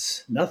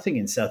was nothing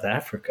in South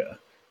Africa.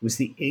 It was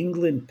the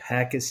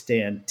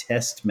England-Pakistan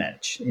test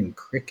match in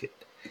cricket.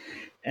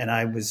 And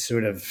I was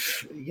sort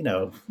of,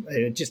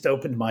 it just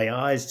opened my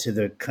eyes to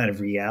the kind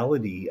of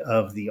reality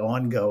of the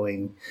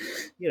ongoing,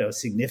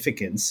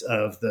 significance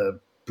of the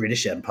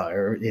British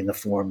Empire in the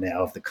form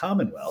now of the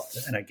Commonwealth.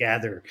 And I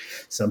gather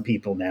some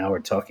people now are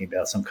talking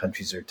about, some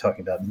countries are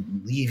talking about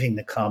leaving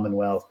the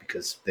Commonwealth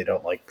because they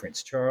don't like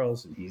Prince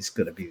Charles and he's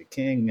going to be the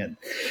king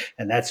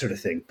and that sort of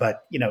thing.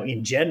 But,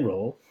 in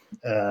general,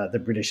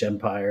 the British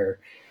Empire,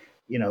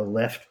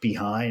 left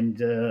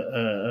behind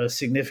a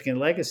significant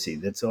legacy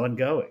that's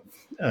ongoing,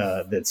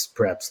 that's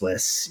perhaps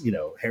less,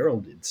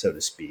 heralded, so to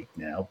speak,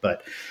 now.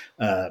 But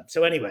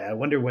so anyway, I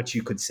wonder what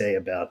you could say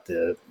about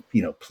the,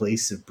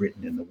 place of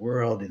Britain in the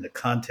world in the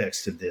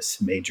context of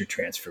this major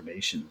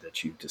transformation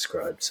that you've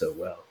described so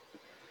well.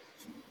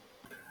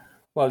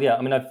 Well, yeah,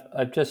 I mean,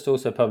 I've just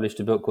also published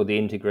a book called The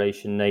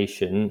Integration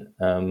Nation.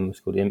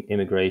 It's called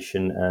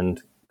Immigration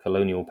and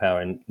Colonial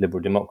Power in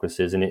Liberal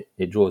Democracies, and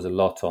it draws a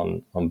lot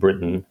on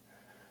Britain.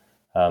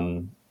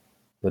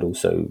 But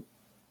also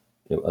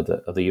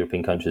other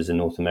European countries in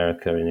North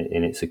America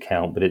in its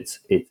account. But it's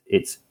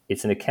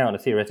an account, a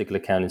theoretical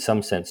account in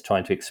some sense,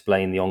 trying to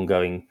explain the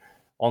ongoing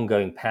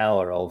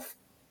power of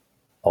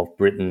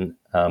Britain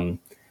and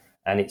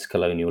its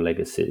colonial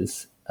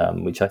legacies,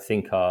 which I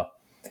think are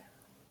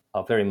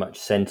very much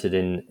centered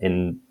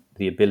in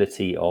the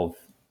ability of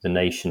the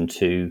nation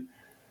to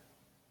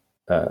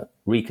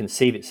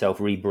reconceive itself,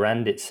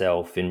 rebrand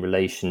itself in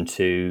relation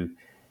to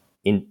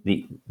in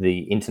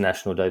the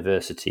international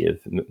diversity of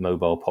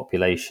mobile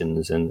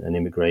populations and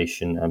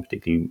immigration, and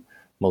particularly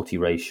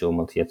multiracial,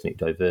 multi-ethnic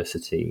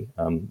diversity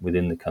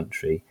within the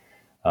country.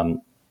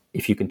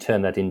 If you can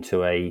turn that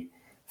into a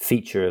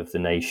feature of the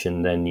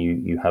nation, then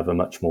you have a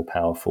much more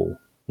powerful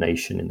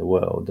nation in the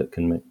world that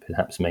can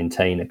perhaps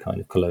maintain a kind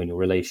of colonial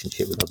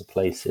relationship with other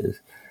places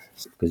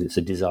because it's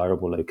a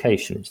desirable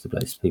location. It's the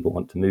place people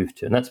want to move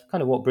to. And that's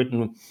kind of what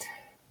Britain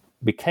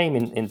became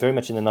in very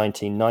much in the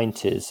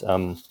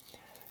 1990s.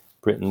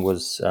 Britain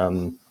was,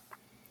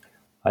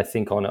 I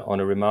think, on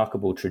a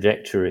remarkable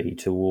trajectory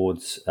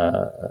towards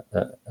not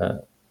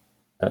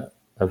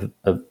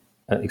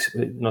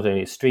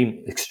only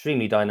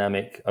extremely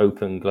dynamic,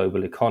 open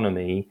global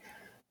economy,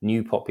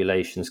 new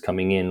populations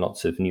coming in,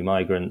 lots of new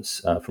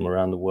migrants from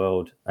around the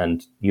world,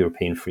 and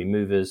European free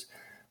movers,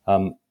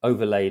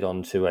 overlaid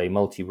onto a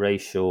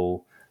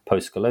multiracial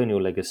post-colonial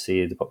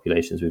legacy of the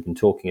populations we've been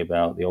talking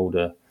about, the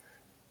older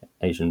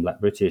Asian, Black,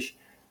 British.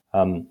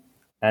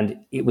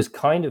 And it was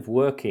kind of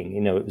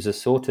working, it was a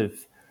sort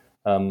of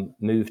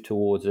move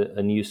towards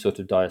a new sort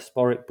of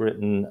diasporic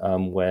Britain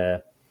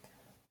where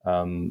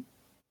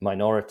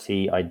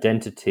minority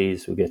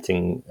identities were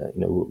getting,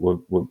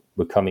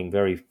 were coming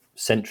very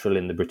central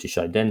in the British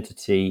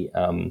identity.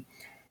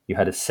 You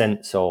had a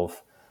sense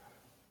of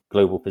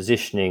global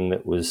positioning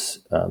that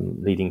was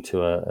leading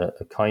to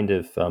a kind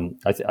of,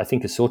 I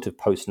think, a sort of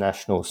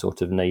post-national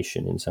sort of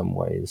nation in some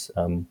ways.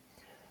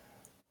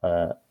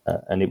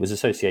 And it was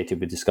associated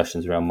with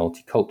discussions around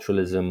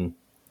multiculturalism,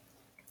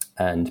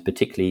 and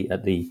particularly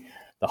at the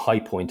high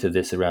point of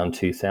this around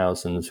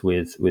 2000s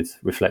with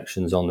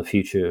reflections on the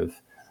future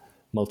of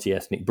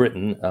multi-ethnic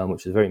Britain,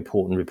 which is a very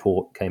important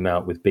report, came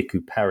out with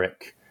Bhikkhu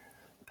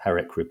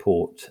Parekh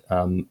report,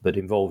 but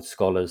involved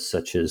scholars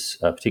such as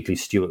particularly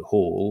Stuart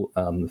Hall,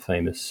 the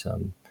famous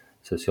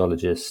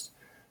sociologist,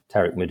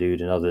 Tariq Madood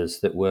and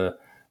others that were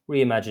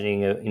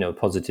reimagining a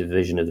positive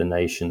vision of the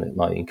nation that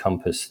might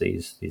encompass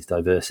these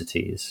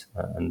diversities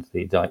and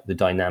the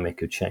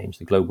dynamic of change,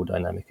 the global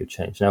dynamic of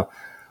change. Now,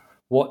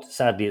 what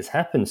sadly has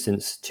happened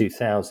since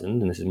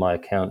 2000, and this is my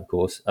account, of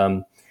course,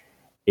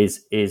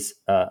 is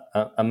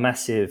a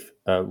massive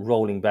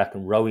rolling back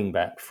and rowing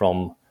back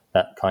from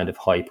that kind of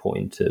high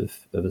point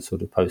of a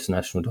sort of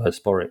post-national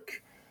diasporic,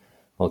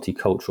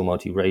 multicultural,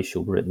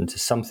 multiracial Britain to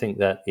something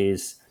that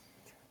has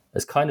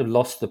kind of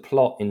lost the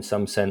plot in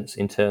some sense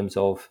in terms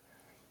of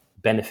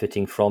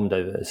benefiting from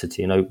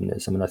diversity and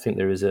openness. I mean, I think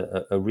there is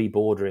a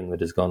rebordering that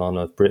has gone on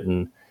of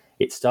Britain.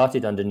 It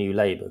started under New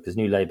Labour, because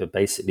New Labour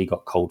basically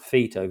got cold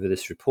feet over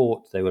this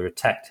report. They were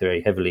attacked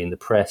very heavily in the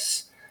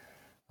press.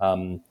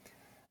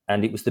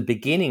 And it was the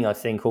beginning, I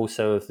think,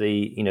 also of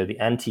the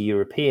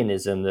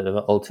anti-Europeanism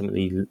that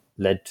ultimately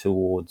led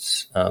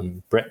towards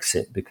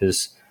Brexit,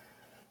 because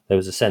there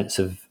was a sense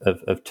of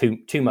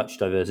too much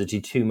diversity,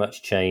 too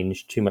much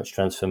change, too much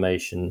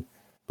transformation.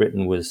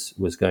 Britain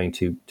was going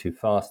too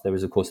fast. There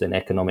was, of course, an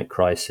economic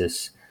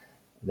crisis.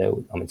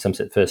 Some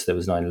said first there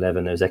was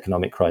 9/11, there was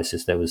economic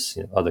crisis, there was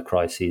other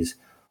crises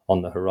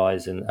on the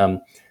horizon.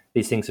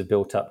 These things have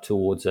built up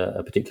towards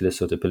a particular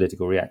sort of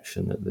political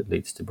reaction that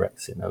leads to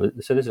Brexit. Now,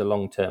 so there's a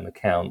long-term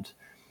account.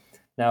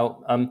 Now,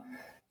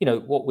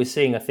 what we're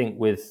seeing, I think,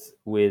 with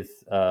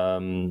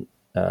the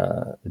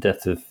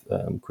death of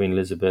Queen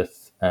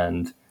Elizabeth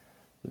and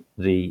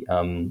the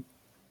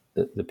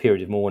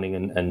period of mourning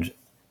and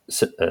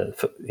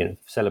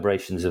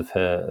celebrations of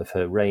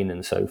her reign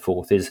and so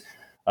forth is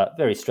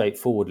very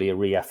straightforwardly a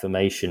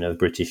reaffirmation of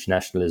British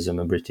nationalism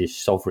and British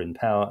sovereign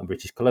power and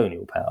British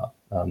colonial power.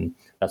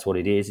 That's what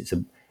it is. It's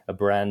a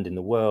brand in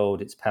the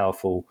world. It's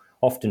powerful,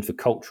 often for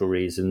cultural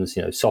reasons.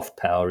 Soft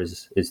power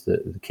is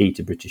the key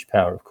to British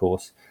power, of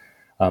course.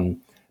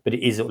 But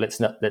it is. Let's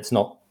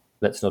not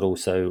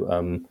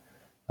also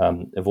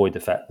avoid the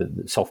fact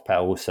that soft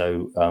power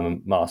also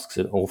masks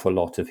an awful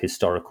lot of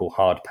historical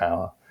hard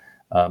power.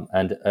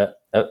 And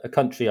a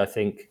country, I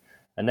think,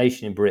 a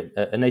nation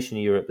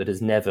in Europe that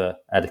has never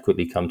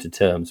adequately come to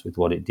terms with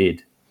what it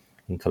did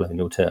in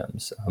colonial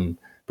terms.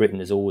 Britain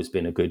has always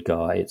been a good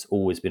guy. It's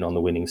always been on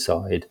the winning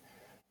side.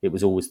 It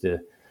was always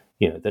the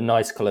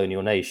nice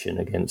colonial nation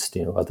against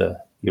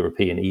other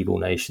European evil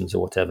nations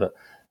or whatever.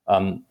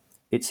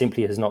 It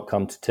simply has not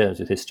come to terms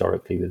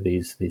historically with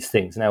these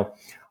things. Now,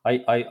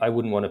 I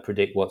wouldn't want to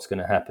predict what's going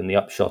to happen. The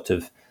upshot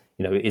of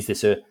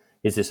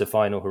is this a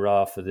final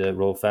hurrah for the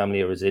royal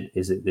family, or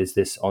is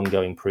this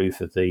ongoing proof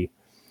of the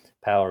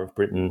power of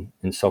Britain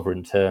in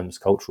sovereign terms,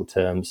 cultural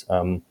terms?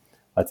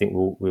 I think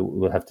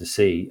we'll have to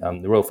see.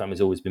 The royal family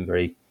has always been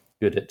very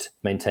good at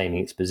maintaining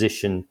its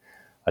position.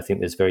 I think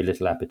there's very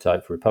little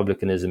appetite for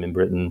republicanism in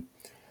Britain,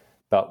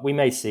 but we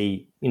may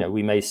see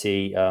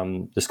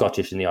the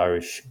Scottish and the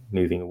Irish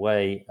moving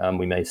away.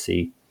 We may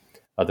see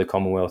other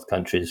Commonwealth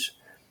countries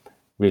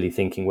really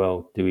thinking,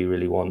 well, do we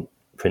really want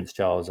Prince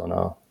Charles on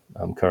our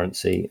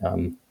currency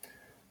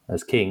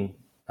as king,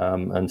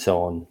 and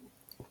so on.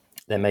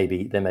 There may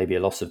be a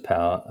loss of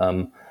power.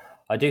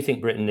 I do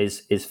think Britain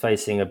is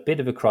facing a bit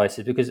of a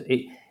crisis because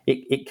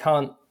it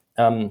can't.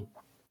 Alan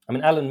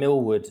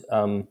Millward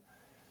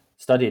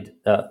studied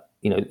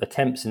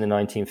attempts in the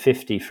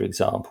 1950s, for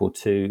example,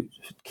 to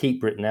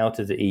keep Britain out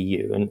of the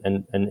EU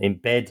and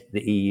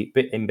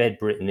embed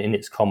Britain in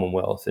its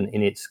Commonwealth and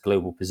in its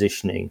global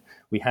positioning.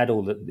 We had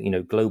all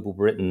the global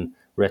Britain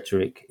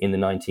rhetoric in the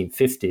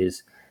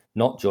 1950s,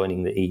 not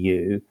joining the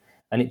EU.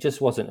 And it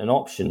just wasn't an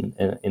option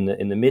in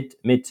the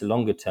mid to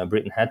longer term.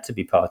 Britain had to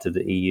be part of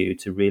the EU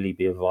to really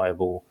be a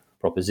viable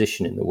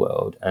proposition in the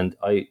world. And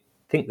I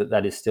think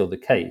that is still the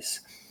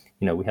case.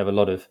 We have a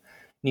lot of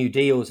new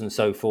deals and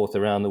so forth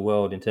around the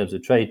world in terms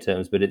of trade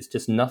terms, but it's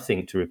just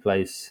nothing to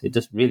replace. It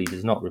just really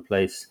does not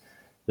replace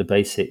the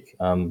basic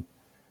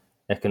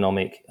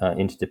economic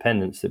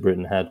interdependence that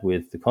Britain had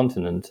with the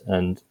continent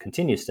and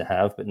continues to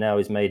have, but now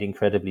is made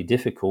incredibly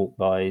difficult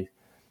by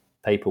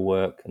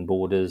paperwork and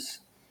borders.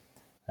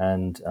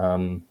 And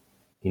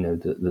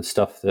the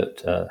stuff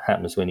that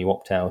happens when you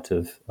opt out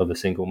of a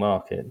single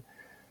market.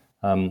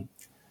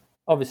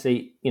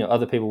 Obviously,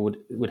 other people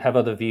would have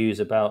other views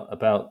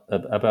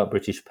about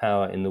British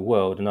power in the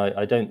world, and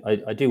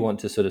I do want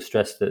to sort of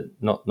stress that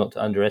not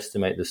to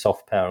underestimate the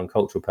soft power and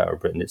cultural power of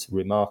Britain. It's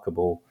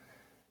remarkable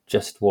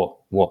just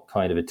what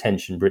kind of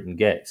attention Britain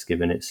gets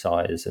given its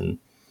size and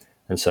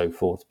so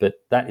forth.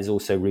 But that is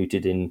also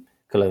rooted in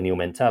colonial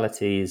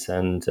mentalities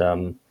and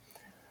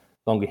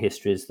longer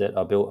histories that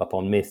are built up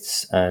on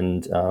myths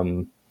and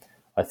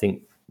I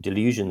think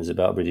delusions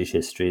about British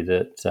history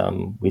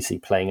that we see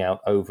playing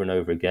out over and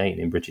over again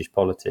in British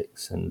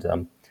politics.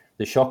 And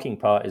the shocking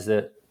part is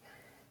that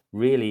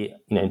really,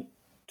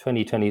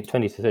 20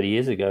 to 30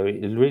 years ago,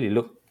 it really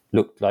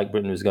looked like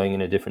Britain was going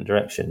in a different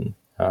direction.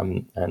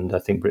 And I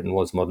think Britain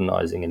was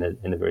modernising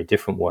in a very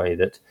different way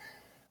that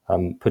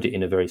put it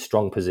in a very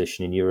strong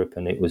position in Europe,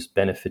 and it was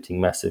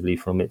benefiting massively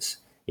from its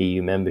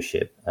EU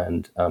membership.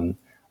 And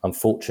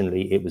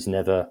unfortunately, it was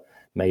never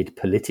made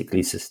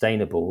politically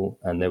sustainable,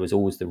 and there was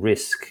always the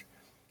risk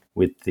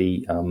with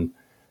the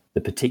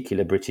the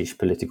particular British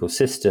political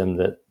system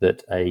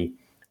that a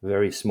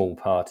very small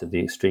part of the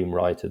extreme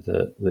right of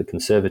the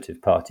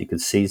Conservative Party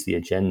could seize the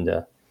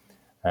agenda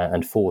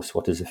and force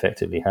what has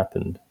effectively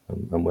happened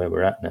and where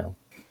we're at now.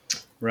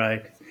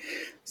 Right.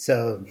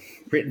 So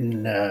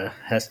Britain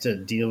has to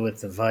deal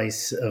with the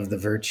vice of the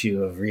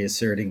virtue of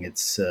reasserting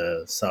its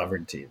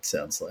sovereignty, it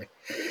sounds like.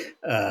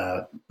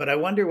 But I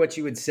wonder what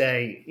you would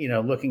say,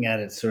 looking at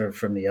it sort of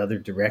from the other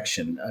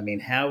direction. I mean,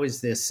 how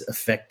is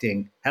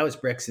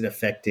Brexit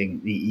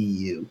affecting the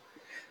EU?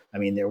 I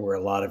mean, there were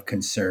a lot of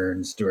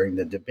concerns during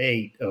the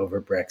debate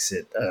over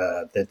Brexit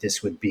that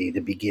this would be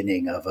the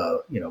beginning of a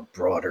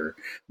broader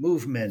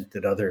movement,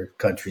 that other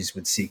countries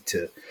would seek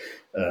to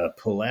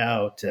pull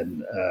out.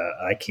 And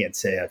I can't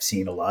say I've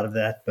seen a lot of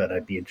that, but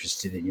I'd be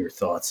interested in your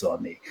thoughts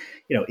on the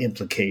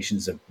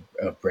implications of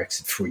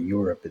Brexit for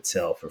Europe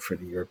itself or for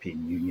the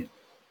European Union.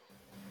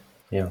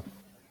 Yeah.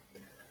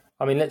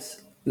 I mean,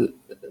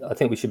 I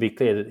think we should be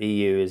clear that the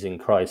EU is in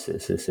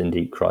crisis. It's in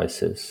deep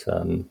crisis.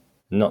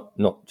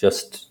 Not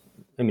just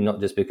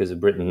because of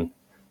Britain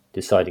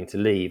deciding to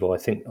leave, or I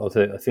think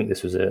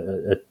this was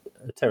a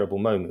terrible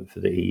moment for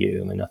the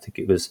EU. I mean, I think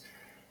it was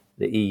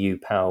the EU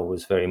power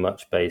was very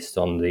much based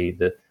on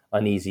the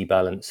uneasy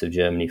balance of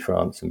Germany,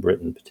 France, and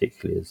Britain,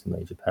 particularly as the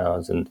major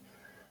powers, and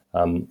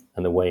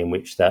the way in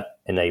which that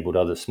enabled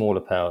other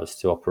smaller powers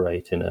to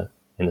operate in a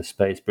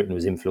space. Britain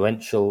was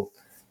influential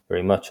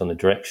very much on the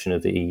direction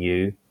of the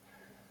EU,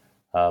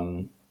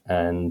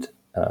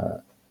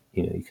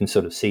 you can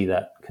sort of see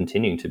that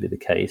continuing to be the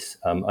case.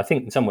 I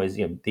think in some ways,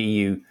 the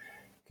EU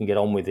can get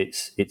on with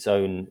its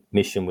own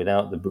mission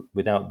without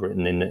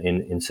Britain.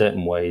 In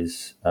certain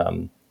ways,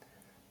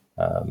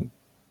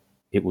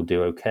 it will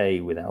do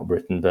okay without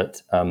Britain.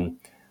 But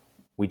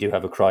we do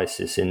have a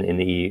crisis in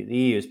the EU. The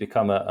EU has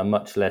become a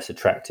much less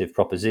attractive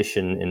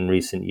proposition in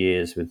recent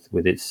years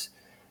with its,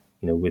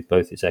 with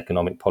both its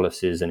economic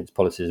policies and its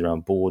policies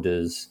around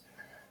borders.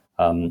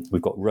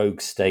 We've got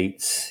rogue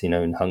states,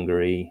 in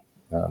Hungary.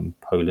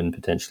 Poland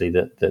potentially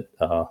that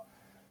are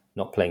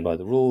not playing by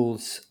the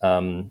rules.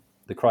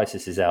 The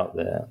crisis is out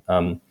there.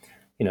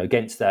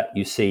 Against that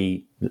you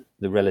see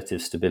the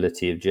relative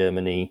stability of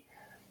Germany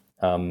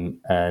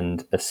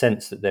and a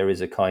sense that there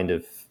is a kind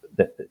of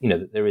that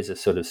there is a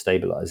sort of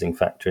stabilizing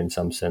factor in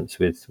some sense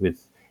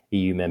with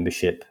EU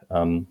membership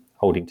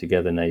holding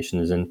together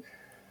nations, and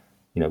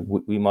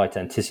we might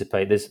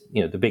anticipate there's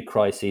the big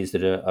crises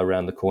that are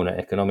around the corner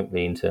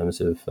economically in terms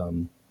of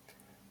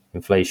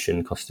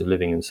inflation, cost of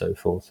living, and so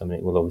forth. I mean,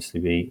 it will obviously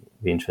be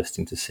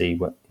interesting to see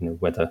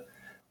whether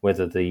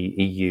the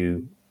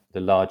EU,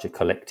 the larger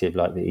collective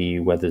like the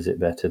EU, weathers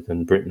it better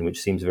than Britain, which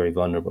seems very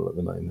vulnerable at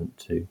the moment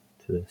to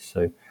this.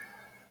 So,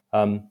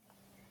 I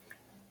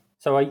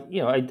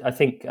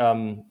think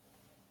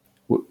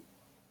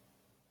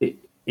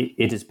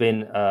it has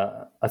been.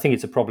 I think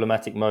it's a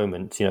problematic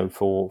moment,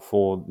 for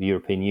the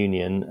European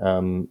Union,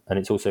 and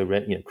it's also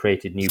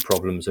created new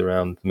problems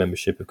around the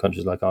membership of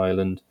countries like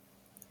Ireland.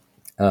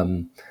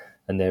 And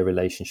their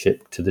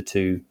relationship to the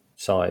two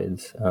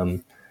sides,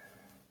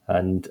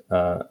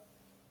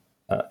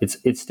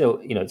 it's still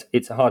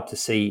it's hard to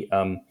see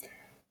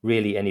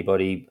really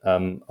anybody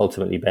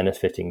ultimately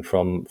benefiting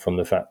from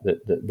the fact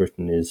that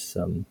Britain is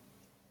no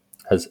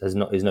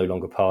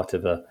longer part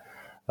of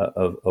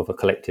a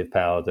collective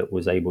power that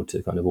was able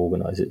to kind of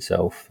organise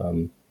itself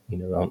on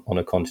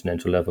a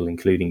continental level,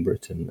 including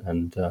Britain,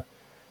 and I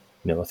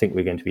think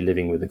we're going to be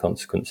living with the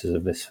consequences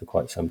of this for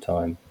quite some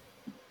time.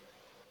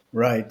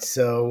 Right.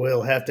 So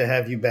we'll have to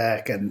have you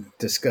back and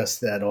discuss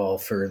that all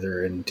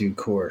further in due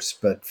course.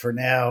 But for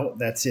now,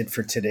 that's it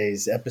for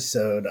today's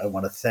episode. I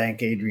want to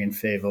thank Adrian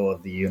Favell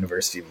of the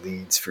University of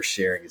Leeds for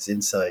sharing his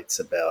insights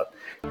about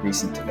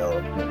recent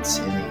developments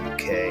in the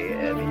UK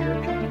and the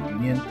European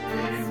Union.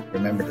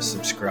 Remember to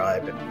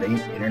subscribe and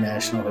rate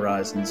International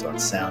Horizons on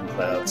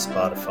SoundCloud,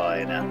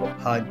 Spotify, and Apple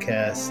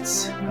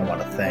Podcasts. I want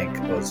to thank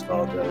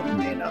Osvaldo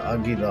Mena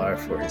Aguilar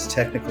for his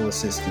technical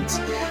assistance,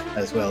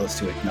 as well as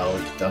to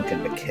acknowledge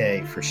Duncan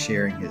McKay for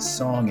sharing his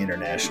song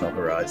International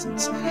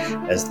Horizons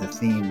as the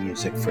theme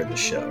music for the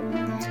show.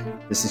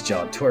 This is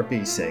John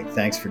Torpy saying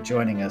thanks for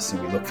joining us,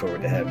 and we look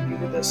forward to having you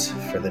with us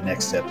for the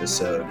next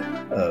episode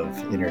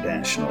of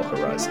International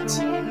Horizons.